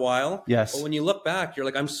up for a while. Yes. But when you look back, you're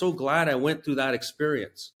like, I'm so glad I went through that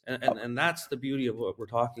experience. And that's the beauty of what we're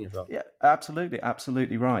talking about. Yeah,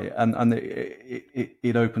 absolutely right. And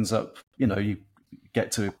it opens up, you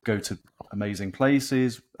get to go to amazing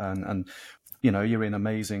places, and you're in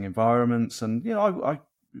amazing environments, and I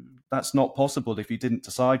that's not possible if you didn't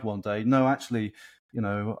decide one day, no, actually,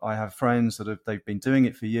 I have friends they've been doing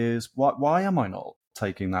it for years. Why am I not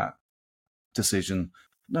taking that decision?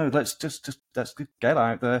 No, let's just let's get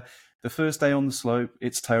out there. The first day on the slope,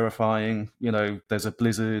 it's terrifying. There's a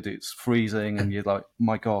blizzard, it's freezing, and you're like,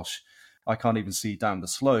 my gosh, I can't even see down the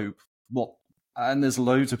slope. What? And there's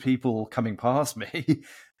loads of people coming past me.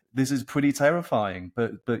 This is pretty terrifying.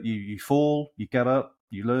 But you fall, you get up,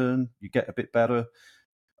 you learn, you get a bit better.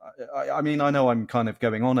 I mean, I know I'm kind of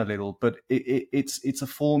going on a little, but it's a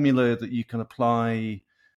formula that you can apply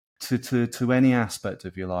to any aspect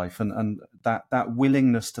of your life, and that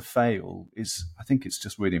willingness to fail I think it's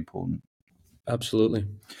just really important. Absolutely.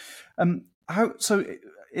 So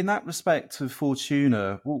in that respect of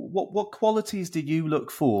Fortuna, what qualities do you look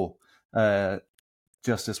for,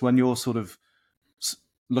 Justus, when you're sort of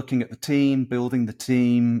looking at the team, building the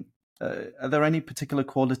team? Are there any particular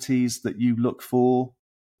qualities that you look for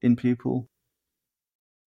in people?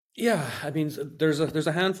 Yeah, I mean, there's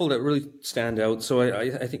a handful that really stand out. So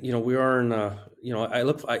I think we are in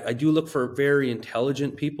I do look for very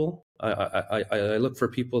intelligent people. I look for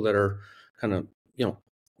people that are kind of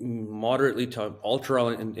moderately to ultra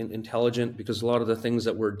intelligent, because a lot of the things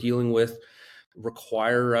that we're dealing with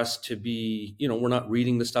require us to be, we're not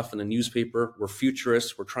reading the stuff in the newspaper. We're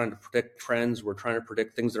futurists. We're trying to predict trends. We're trying to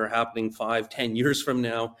predict things that are happening 5-10 years from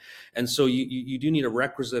now. And so you do need a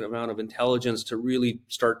requisite amount of intelligence to really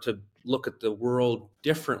start to look at the world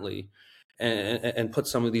differently and put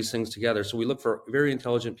some of these things together. So we look for very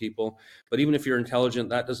intelligent people, but even if you're intelligent,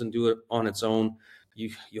 that doesn't do it on its own.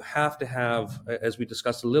 You have to have, as we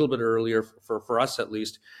discussed a little bit earlier, for us at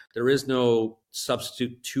least, there is no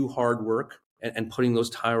substitute to hard work and putting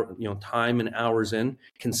those time and hours in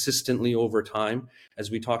consistently over time,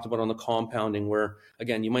 as we talked about on the compounding, where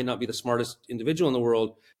again, you might not be the smartest individual in the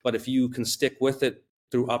world, but if you can stick with it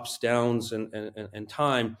through ups, downs, and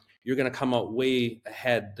time, you're going to come out way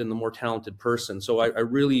ahead than the more talented person. So I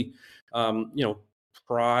really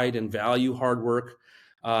pride and value hard work.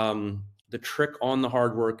 The trick on the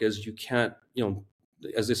hard work is you can't,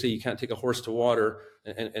 as they say, you can't take a horse to water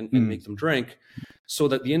and make them drink. So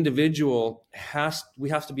that the individual we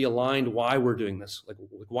have to be aligned why we're doing this. Like,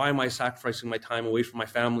 why am I sacrificing my time away from my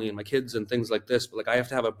family and my kids and things like this? But like, I have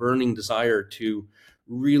to have a burning desire to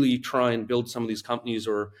really try and build some of these companies,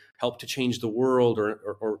 or help to change the world,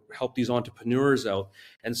 or help these entrepreneurs out.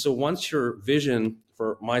 And so once your vision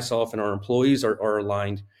for myself and our employees are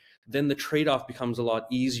aligned, then the trade-off becomes a lot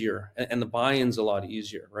easier, and the buy-in's a lot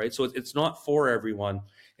easier, right? So it's not for everyone.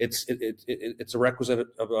 It's a requisite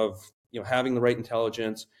of having the right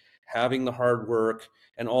intelligence, having the hard work,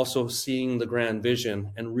 and also seeing the grand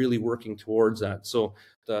vision and really working towards that. So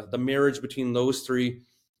the marriage between those three,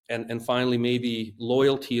 and finally maybe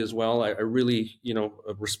loyalty as well. I really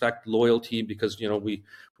respect loyalty, because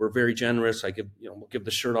we're very generous. We'll give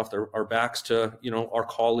the shirt off our backs to our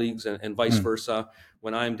colleagues, and vice versa.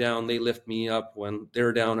 When I'm down, they lift me up. When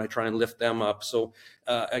they're down, I try and lift them up. So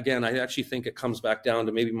again, I actually think it comes back down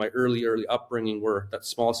to maybe my early upbringing, where that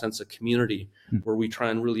small sense of community, where we try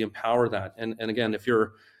and really empower that. And again, if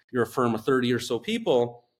you're you're a firm of 30 or so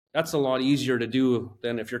people, that's a lot easier to do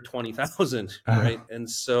than if you're 20,000, right? And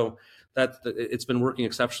so it's been working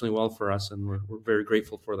exceptionally well for us, and we're very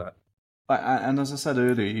grateful for that. And as I said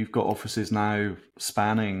earlier, you've got offices now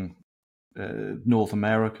spanning North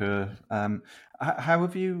America. How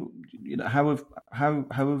have you, how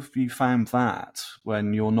have you found that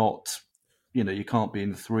when you're not, you can't be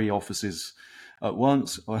in 3 offices at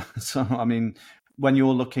once? So, I mean, when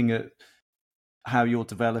you're looking at how you're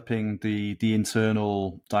developing the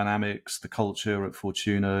internal dynamics, the culture at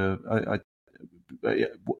Fortuna,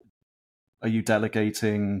 are you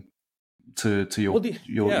delegating to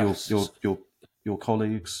your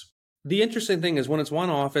colleagues? The interesting thing is when it's one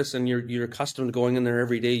office and you're accustomed to going in there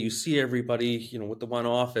every day, you see everybody, with the one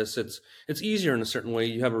office, it's easier in a certain way.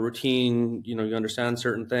 You have a routine, you understand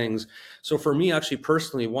certain things. So for me, actually,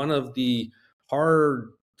 personally, one of the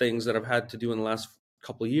hard things that I've had to do in the last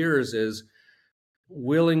couple of years is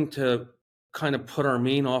willing to kind of put our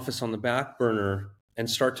main office on the back burner and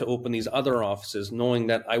start to open these other offices, knowing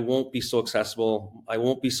that I won't be so accessible, I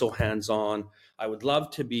won't be so hands-on. I would love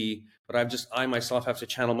to be, but I myself have to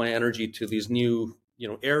channel my energy to these new,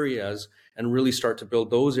 areas and really start to build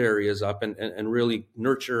those areas up and really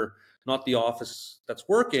nurture not the office that's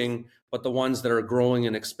working, but the ones that are growing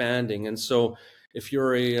and expanding. And so if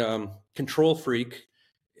you're a control freak,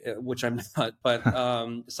 which I'm not, but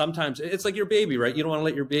sometimes it's like your baby, right? You don't want to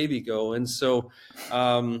let your baby go. And so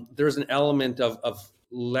there's an element of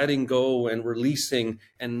letting go and releasing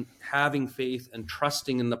and having faith and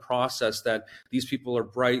trusting in the process that these people are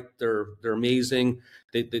bright, they're amazing,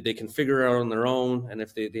 they can figure it out on their own. And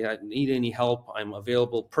if they need any help, I'm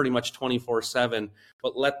available pretty much 24/7,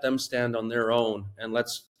 but let them stand on their own and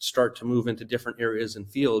let's start to move into different areas and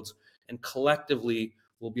fields. And collectively,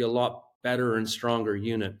 we'll be a lot better and stronger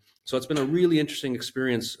unit. So it's been a really interesting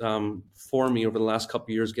experience for me over the last couple of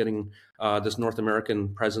years getting this North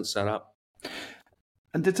American presence set up.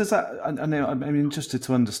 And does that, I'm interested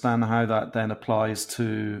to understand how that then applies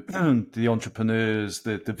to the entrepreneurs,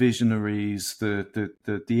 the visionaries,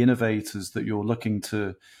 the innovators that you're looking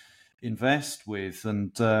to invest with.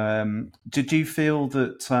 And did you feel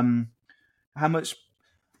that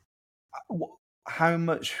how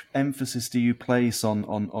much emphasis do you place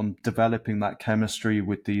on developing that chemistry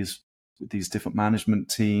with these different management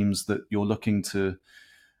teams that you're looking to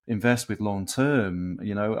invest with long term?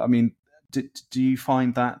 Do you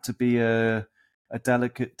find that to be a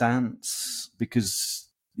delicate dance? Because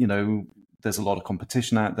there's a lot of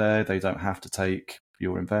competition out there. They don't have to take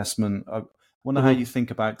your investment. I wonder how you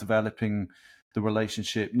think about developing the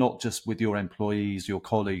relationship, not just with your employees, your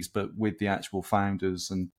colleagues, but with the actual founders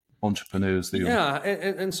and entrepreneurs.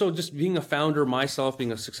 And so just being a founder myself,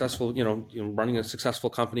 being a successful, running a successful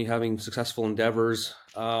company, having successful endeavors,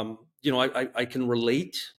 I can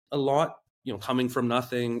relate a lot, coming from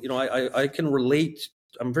nothing, I can relate.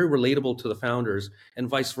 I'm very relatable to the founders and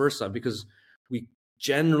vice versa, because we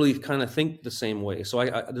generally kind of think the same way. So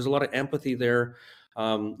there's a lot of empathy there,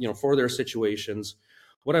 for their situations.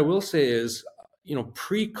 What I will say is,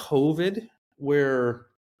 pre-COVID, where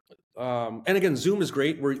and again, Zoom is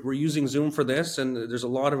great. We're using Zoom for this, and there's a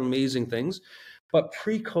lot of amazing things. But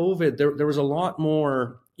pre-COVID, there was a lot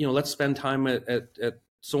more. Let's spend time at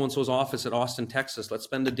so-and-so's office at Austin, Texas. Let's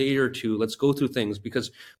spend a day or two. Let's go through things,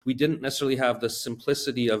 because we didn't necessarily have the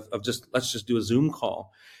simplicity of just let's just do a Zoom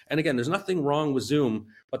call. And again, there's nothing wrong with Zoom,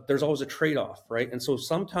 but there's always a trade-off, right? And so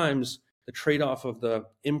sometimes the trade-off of the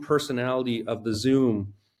impersonality of the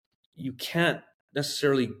Zoom, you can't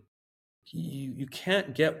necessarily. You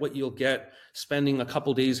can't get what you'll get spending a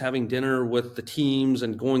couple days having dinner with the teams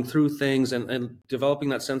and going through things and developing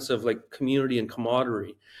that sense of like community and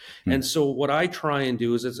camaraderie. And so what I try and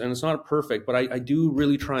do is, and it's not perfect, but I do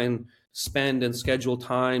really try and spend and schedule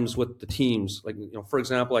times with the teams. Like, for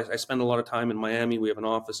example, I spend a lot of time in Miami. We have an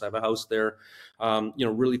office. I have a house there,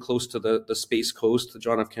 really close to the Space Coast, the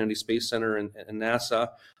John F. Kennedy Space Center and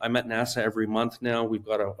NASA. I'm at NASA every month now. We've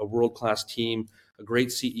got a world-class team, a great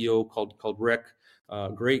CEO called Rick,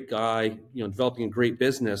 great guy, developing a great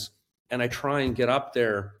business. And I try and get up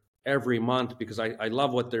there every month because I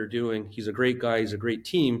love what they're doing. He's a great guy. He's a great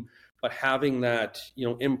team. But having that,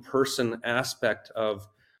 in-person aspect of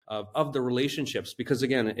the relationships, because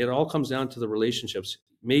again, it all comes down to the relationships.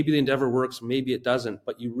 Maybe the endeavor works, maybe it doesn't,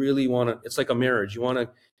 but you really want to, it's like a marriage. You want to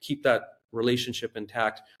keep that relationship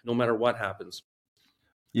intact no matter what happens.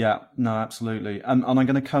 Yeah, no, absolutely. And I'm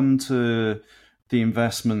going to come to the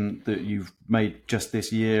investment that you've made just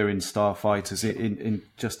this year in Starfighters in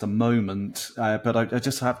just a moment. But I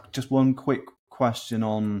just have one quick question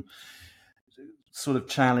on sort of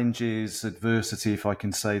challenges, adversity, if I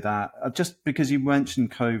can say that? Just because you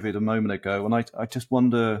mentioned COVID a moment ago, and I just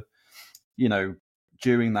wonder,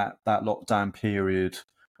 during that lockdown period,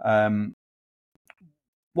 um,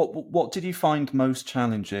 what did you find most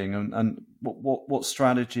challenging, and what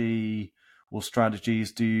strategy or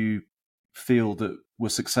strategies do you feel that were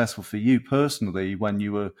successful for you personally when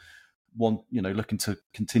you were looking to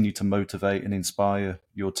continue to motivate and inspire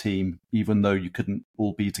your team, even though you couldn't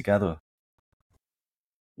all be together?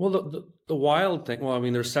 Well, the wild thing, well, I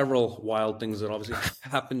mean, there's several wild things that obviously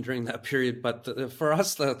happened during that period, but for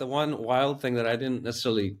us, the one wild thing that I didn't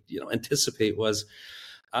necessarily, anticipate was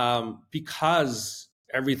because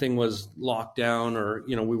everything was locked down, or,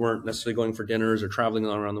 we weren't necessarily going for dinners or traveling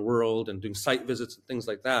around the world and doing site visits and things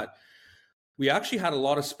like that. We actually had a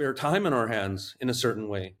lot of spare time in our hands in a certain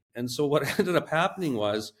way. And so what ended up happening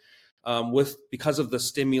was, because of the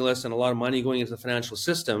stimulus and a lot of money going into the financial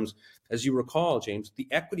systems, as you recall, James, the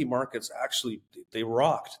equity markets actually, they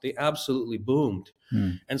rocked. They absolutely boomed.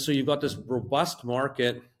 And so you've got this robust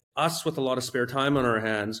market, us with a lot of spare time on our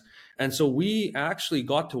hands. And so we actually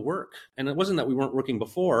got to work. And it wasn't that we weren't working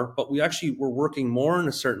before, but we actually were working more in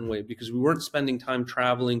a certain way because we weren't spending time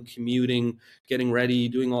traveling, commuting, getting ready,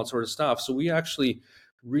 doing all that sort of stuff. So we actually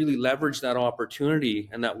really leveraged that opportunity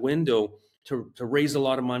and that window to raise a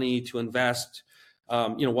lot of money, to invest.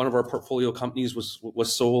 One of our portfolio companies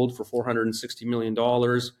was sold for $460 million,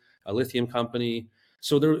 a lithium company.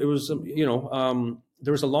 So there was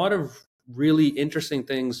a lot of really interesting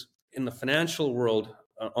things in the financial world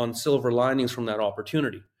on silver linings from that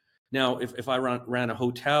opportunity. Now, if I ran a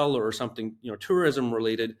hotel or something, tourism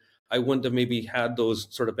related, I wouldn't have maybe had those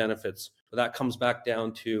sort of benefits. But that comes back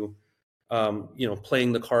down to,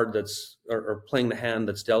 playing the card or playing the hand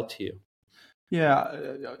that's dealt to you. Yeah,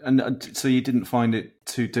 and so you didn't find it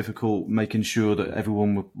too difficult making sure that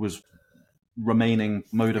everyone was remaining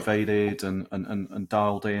motivated and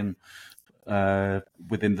dialed in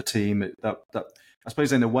within the team. That I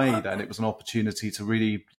suppose in a way, then it was an opportunity to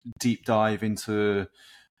really deep dive into,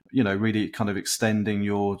 really kind of extending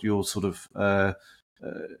your sort of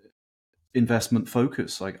investment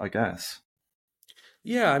focus, I guess.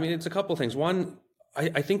 Yeah, I mean, it's a couple of things. One,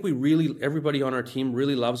 I think everybody on our team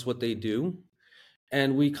really loves what they do.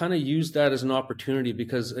 And we kind of use that as an opportunity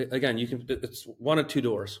because, again, it's one of two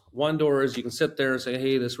doors. One door is you can sit there and say,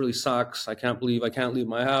 hey, this really sucks. I can't believe I can't leave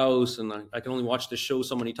my house, and I can only watch this show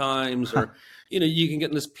so many times. Or, you can get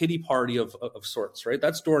in this pity party of sorts, right?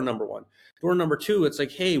 That's door number one. Door number two, it's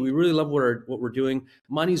like, hey, we really love what we're doing.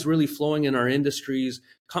 Money's really flowing in our industries.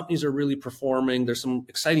 Companies are really performing. There's some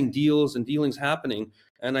exciting deals and dealings happening.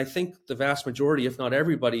 And I think the vast majority, if not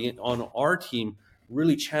everybody on our team,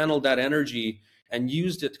 really channeled that energy and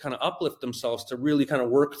used it to kind of uplift themselves to really kind of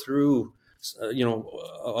work through,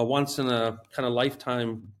 a once in a kind of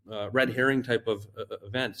lifetime red herring type of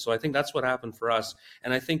event. So I think that's what happened for us.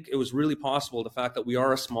 And I think it was really possible, the fact that we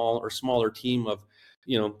are a smaller team of,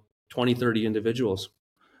 20, 30 individuals.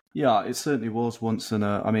 Yeah, it certainly was once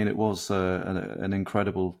it was an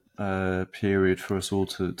incredible period for us all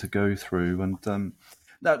to go through. And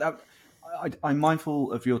I'm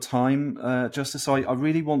mindful of your time, Justice. I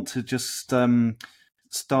really want to just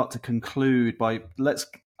start to conclude by let's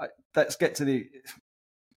get to the.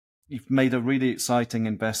 You've made a really exciting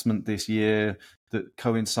investment this year that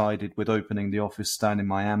coincided with opening the office down in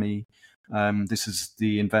Miami. This is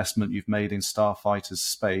the investment you've made in Starfighters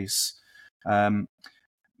Space.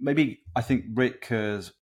 Maybe I think Rick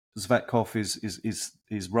Svetkoff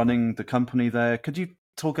is running the company there. Could you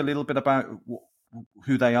talk a little bit about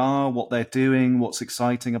who they are, what they're doing, what's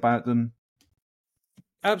exciting about them?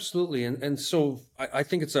 Absolutely, and so I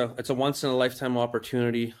think it's a once in a lifetime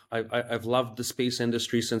opportunity. I've loved the space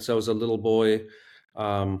industry since I was a little boy.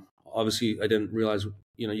 Obviously, I didn't realize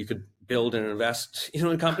you could build and invest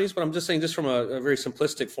in companies, but I'm just saying, just from a very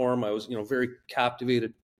simplistic form, I was very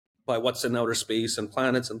captivated by what's in outer space and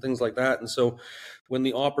planets and things like that. And so when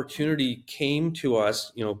the opportunity came to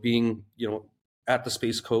us, being at the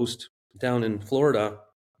Space Coast down in Florida,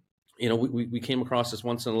 we came across this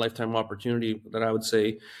once in a lifetime opportunity that I would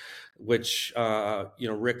say, which,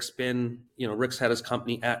 Rick's had his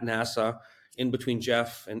company at NASA in between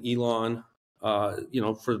Jeff and Elon,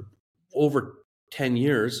 for over 10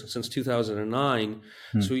 years, since 2009.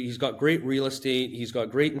 So he's got great real estate. He's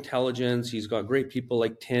got great intelligence. He's got great people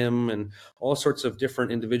like Tim and all sorts of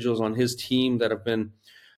different individuals on his team that have been,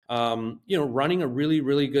 running a really,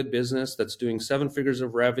 really good business that's doing 7 figures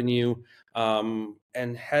of revenue.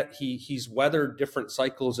 And he's weathered different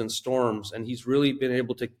cycles and storms, and he's really been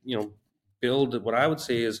able to, build what I would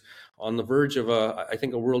say is on the verge of I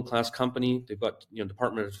think a world-class company. They've got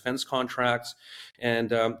Department of Defense contracts, and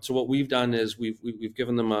so what we've done is we've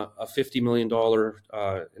given them a $50 million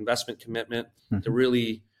investment commitment to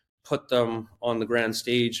really put them on the grand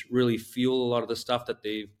stage, really fuel a lot of the stuff that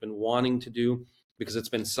they've been wanting to do, because it's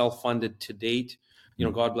been self-funded to date.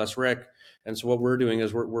 God bless Rick. And so what we're doing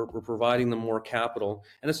is we're providing them more capital.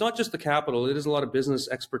 And it's not just the capital. It is a lot of business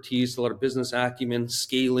expertise, a lot of business acumen,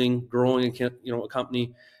 scaling, growing a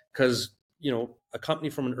company. Because, a company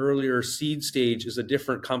from an earlier seed stage is a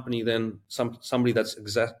different company than somebody that's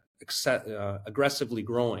aggressively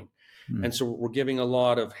growing. And so we're giving a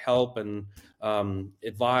lot of help and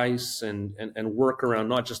advice and work around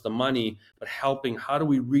not just the money, but helping how do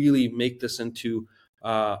we really make this into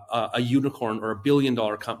a unicorn or $1 billion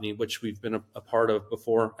company, which we've been a part of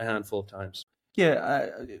before a handful of times. Yeah,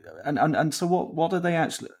 and so what are they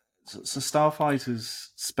actually? So Starfighters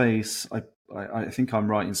Space, I think I'm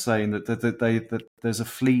right in saying that there's a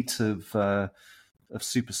fleet of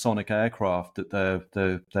supersonic aircraft that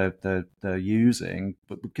they're using.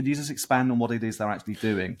 But could you just expand on what it is they're actually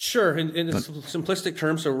doing? Sure. In simplistic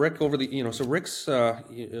terms, so Rick Rick's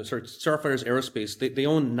Starfighters Aerospace, they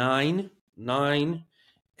own nine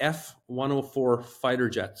F-104 fighter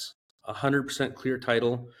jets, 100% clear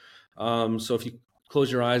title. So if you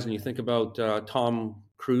close your eyes and you think about Tom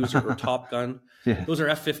Cruise or Top Gun, those are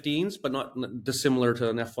F-15s, but not dissimilar to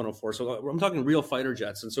an F-104. So I'm talking real fighter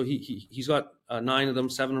jets. And so he's got 9 of them,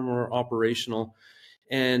 7 of them are operational.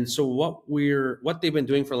 And so what they've been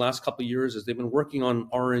doing for the last couple of years is they've been working on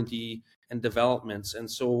R&D and developments. And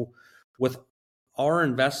so with our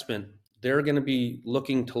investment, they're going to be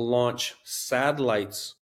looking to launch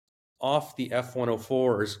satellites off the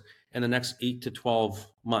F-104s in the next 8 to 12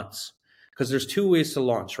 months. Because there's 2 ways to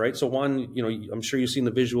launch, right? So one, I'm sure you've seen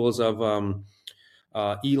the visuals of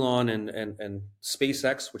Elon and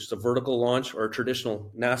SpaceX, which is a vertical launch, or a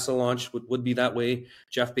traditional NASA launch would be that way.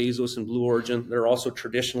 Jeff Bezos and Blue Origin, they're also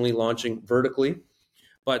traditionally launching vertically.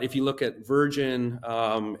 But if you look at Virgin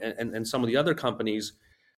and some of the other companies,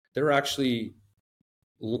 they're actually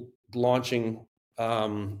launching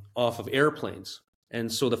off of airplanes. And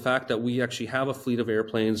so the fact that we actually have a fleet of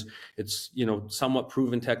airplanes, it's somewhat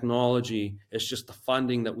proven technology. It's just the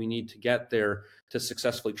funding that we need to get there to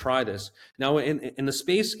successfully try this. Now, in the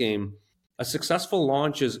space game, a successful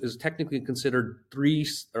launch is technically considered 3,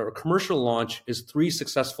 or a commercial launch is 3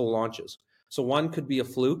 successful launches. So one could be a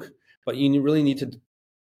fluke, but you really need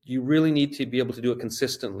to be able to do it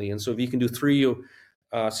consistently. And so if you can do 3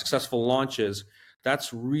 successful launches,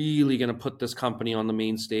 that's really going to put this company on the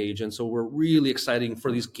main stage. And so we're really excited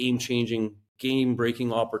for these game-changing,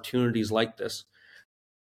 game-breaking opportunities like this.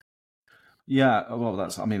 Yeah, well,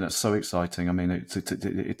 that's so exciting. I mean,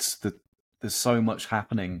 there's so much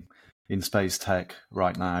happening in space tech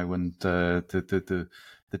right now, and the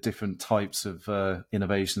different types of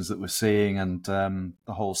innovations that we're seeing, and the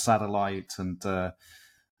whole satellite and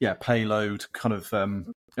payload kind of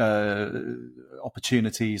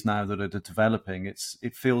opportunities now that are developing.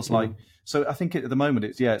 It feels like, so I think at the moment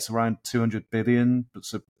it's around $200 billion. But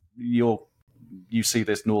so you see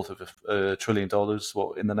this north of $1 trillion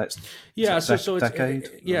in the next decade?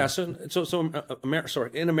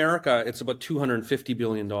 In America it's about $250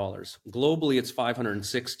 billion. Globally it's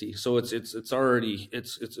 560. So it's already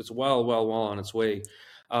it's well on its way.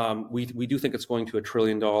 We do think it's going to $1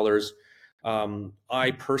 trillion.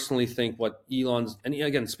 I personally think what Elon's, and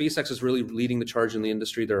again, SpaceX is really leading the charge in the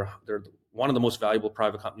industry. They're one of the most valuable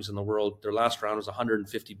private companies in the world. Their last round was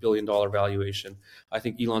 $150 billion valuation. I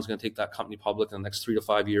think Elon's going to take that company public in the next 3 to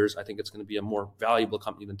 5 years. I think it's going to be a more valuable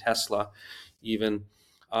company than Tesla, even.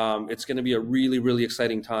 It's going to be a really, really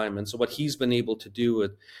exciting time. And so what Elon's been able to do in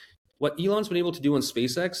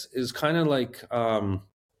SpaceX is kind of like,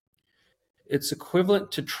 it's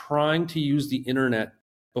equivalent to trying to use the internet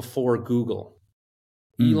before Google.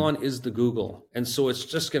 Elon is the Google. And so it's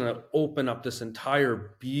just going to open up this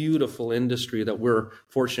entire beautiful industry that we're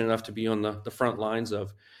fortunate enough to be on the front lines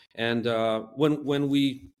of. And when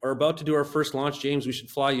we are about to do our first launch, James, we should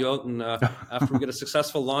fly you out, and after we get a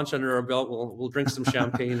successful launch under our belt, we'll drink some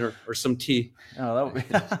champagne or some tea. Oh, that would be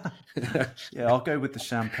yeah, I'll go with the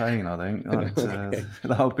champagne, I think.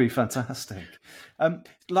 That would be fantastic.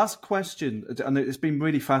 Last question, and it's been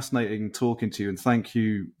really fascinating talking to you, and thank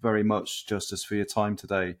you very much, Justus, for your time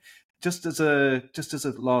today. Just as a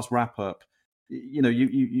last wrap up,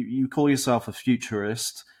 you call yourself a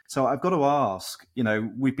futurist. So I've got to ask,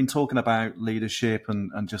 we've been talking about leadership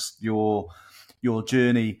and just your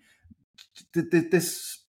journey.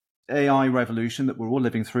 This AI revolution that we're all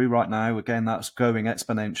living through right now, again, that's going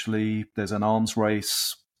exponentially. There's an arms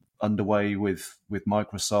race underway with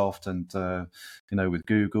Microsoft and with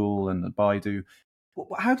Google and Baidu.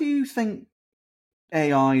 How do you think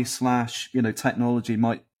AI / technology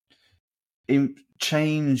might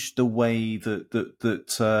change the way that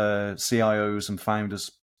CIOs and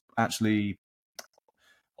founders actually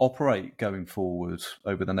operate going forward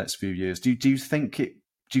over the next few years? Do you think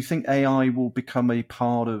AI will become a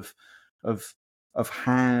part of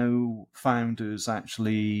how founders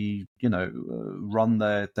actually run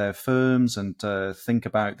their firms and think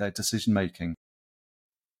about their decision making?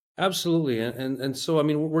 Absolutely. And so, I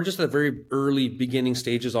mean, we're just at very early beginning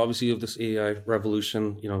stages, obviously, of this AI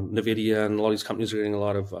revolution. NVIDIA and a lot of these companies are getting a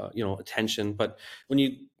lot of, attention. But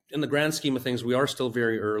in the grand scheme of things, we are still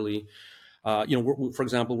very early. For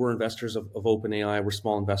example, we're investors of OpenAI. We're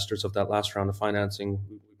small investors of that last round of financing.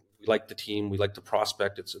 We like the team. We like the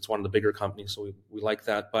prospect. It's one of the bigger companies, so we like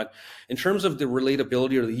that. But in terms of the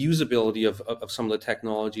relatability or the usability of some of the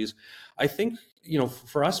technologies, I think,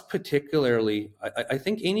 for us particularly, I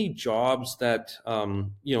think any jobs that,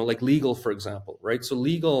 like legal, for example, right? So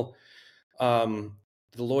legal,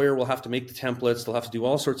 the lawyer will have to make the templates. They'll have to do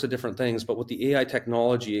all sorts of different things. But with the AI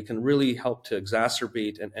technology, it can really help to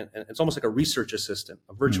exacerbate. And it's almost like a research assistant,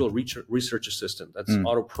 a virtual research assistant that's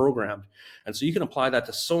auto-programmed. And so you can apply that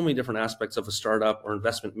to so many different aspects of a startup or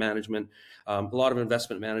investment management. A lot of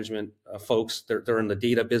investment management folks, they're in the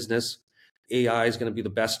data business. AI is going to be the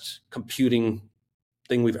best computing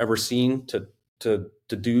thing we've ever seen to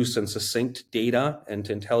deduce and succinct data and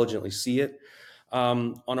to intelligently see it.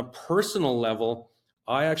 On a personal level,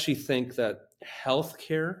 I actually think that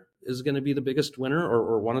healthcare is going to be the biggest winner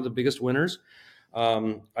or one of the biggest winners.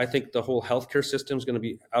 I think the whole healthcare system is going to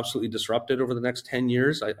be absolutely disrupted over the next 10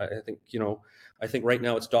 years. I think right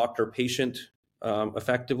now it's doctor-patient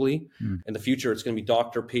effectively. In the future, it's going to be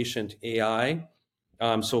doctor-patient AI.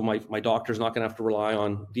 So my doctor's not going to have to rely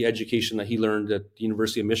on the education that he learned at the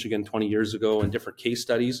University of Michigan 20 years ago and different case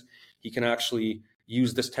studies. He can actually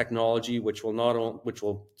use this technology, which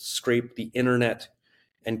will scrape the internet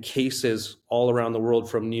and cases all around the world,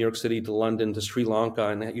 from New York City to London to Sri Lanka,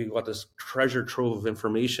 and you've got this treasure trove of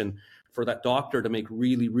information for that doctor to make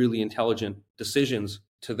really, really intelligent decisions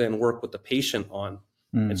to then work with the patient on.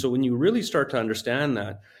 And so when you really start to understand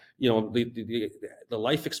that, the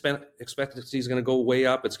life expectancy is going to go way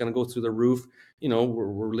up. It's going to go through the roof.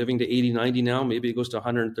 We're living to 80, 90 now. Maybe it goes to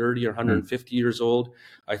 130 or 150 years old.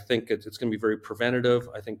 I think it's going to be very preventative.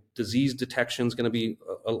 I think disease detection is going to be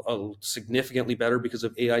significantly better because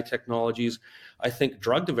of AI technologies. I think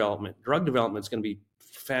drug development is going to be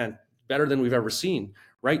better than we've ever seen.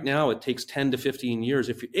 Right now, it takes 10 to 15 years,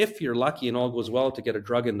 if you're lucky and all goes well, to get a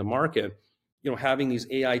drug in the market. Having these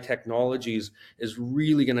AI technologies is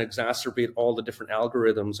really going to exacerbate all the different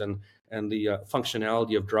algorithms and the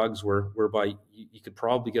functionality of drugs, whereby you could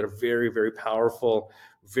probably get a very, very powerful,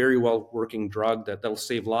 very well working drug that'll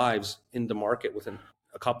save lives in the market within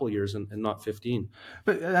a couple of years and not 15.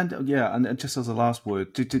 And just as a last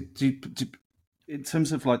word, in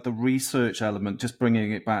terms of like the research element, just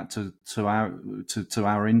bringing it back to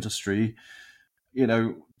our industry,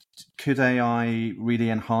 could AI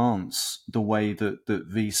really enhance the way that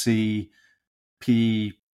VC,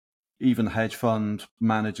 PE, even hedge fund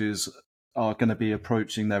managers are going to be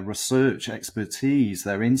approaching their research expertise,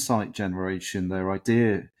 their insight generation, their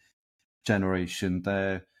idea generation?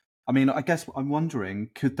 I guess I'm wondering,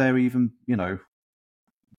 could there even,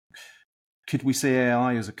 could we see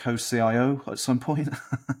AI as a co-CIO at some point?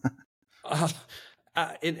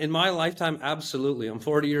 In my lifetime, absolutely. I'm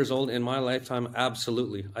 40 years old. In my lifetime,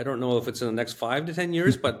 absolutely. I don't know if it's in the next 5 to 10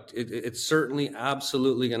 years, but it's certainly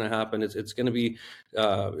absolutely going to happen. It's going to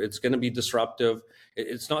be disruptive.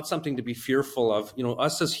 It's not something to be fearful of.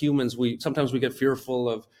 Us as humans, sometimes we get fearful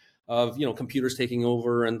of computers taking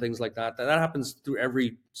over and things like that. That happens through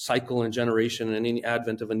every cycle and generation and any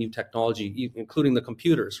advent of a new technology, including the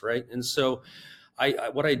computers, right? And so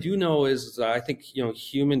what I do know is that I think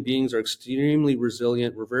human beings are extremely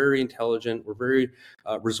resilient. We're very intelligent. We're very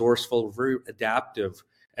resourceful. We're very adaptive.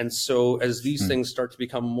 And so as these things start to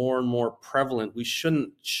become more and more prevalent, we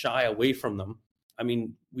shouldn't shy away from them. I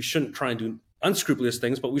mean, we shouldn't try and do unscrupulous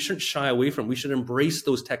things, but we shouldn't shy away from them. We should embrace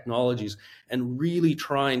those technologies and really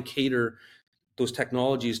try and cater those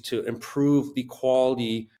technologies to improve the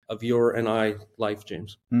quality of your and I life,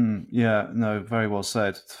 James. Yeah, no, very well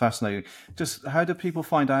said. It's fascinating. Just how do people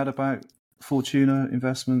find out about Fortuna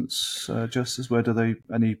Investments, Justus? Where do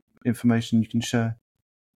any information you can share?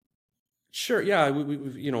 Sure. Yeah.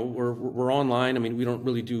 We're online. I mean, we don't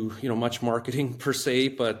really do, much marketing per se,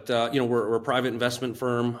 but, we're a private investment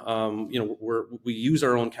firm. We use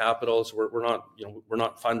our own capital. So we're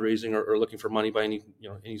not fundraising or looking for money by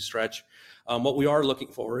any stretch. What we are looking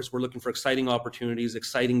for is we're looking for exciting opportunities,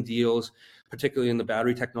 exciting deals, particularly in the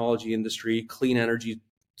battery technology industry, clean energy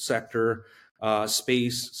sector,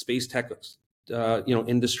 space tech,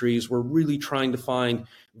 industries. We're really trying to find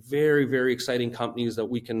very, very exciting companies that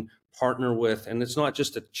we can partner with, and it's not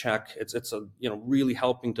just a check. It's a really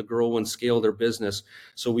helping to grow and scale their business,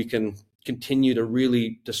 so we can continue to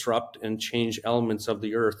really disrupt and change elements of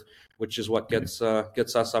the earth, which is what gets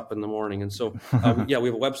us up in the morning. And so, we have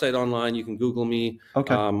a website online. You can Google me.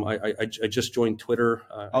 Okay. I just joined Twitter.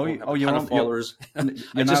 You're on followers.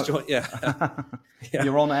 You're just joined. Yeah. Yeah.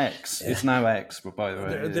 You're on X. It's now X, by the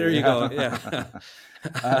way. There you go. Yeah.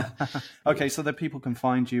 Okay, so that people can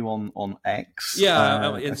find you on X.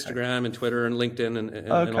 Yeah, Instagram and Twitter and LinkedIn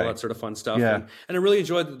and all that sort of fun stuff. Yeah. And I really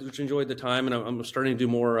enjoyed the time, and I'm starting to do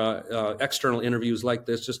more external interviews like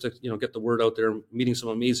this, just to get the word out there. Meeting some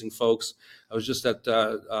amazing folks. I was just at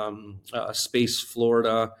Space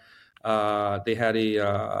Florida. They had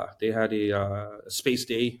a space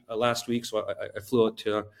day last week, so I flew out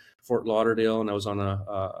to Fort Lauderdale, and I was on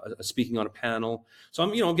speaking on a panel. So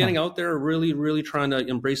I'm getting out there, really, really trying to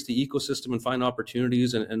embrace the ecosystem and find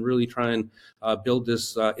opportunities, and really try and build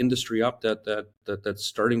this industry up that's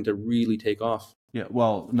starting to really take off. Yeah,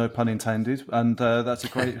 well, no pun intended, and that's a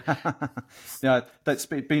great. Yeah, that's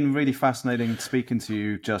been really fascinating speaking to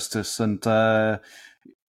you, Justus, and I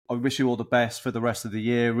wish you all the best for the rest of the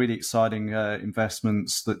year. Really exciting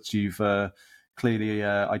investments that you've clearly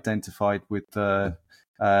identified with.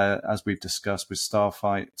 As we've discussed with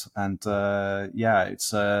Starfight, and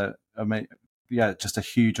it's just a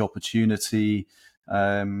huge opportunity.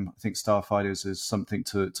 I think Starfighters is something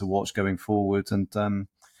to watch going forward, and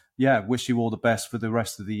wish you all the best for the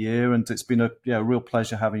rest of the year. And it's been a real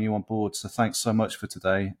pleasure having you on board. So thanks so much for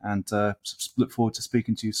today, and look forward to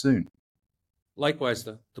speaking to you soon. Likewise,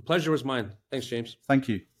 the pleasure was mine. Thanks, James. Thank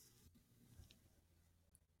you.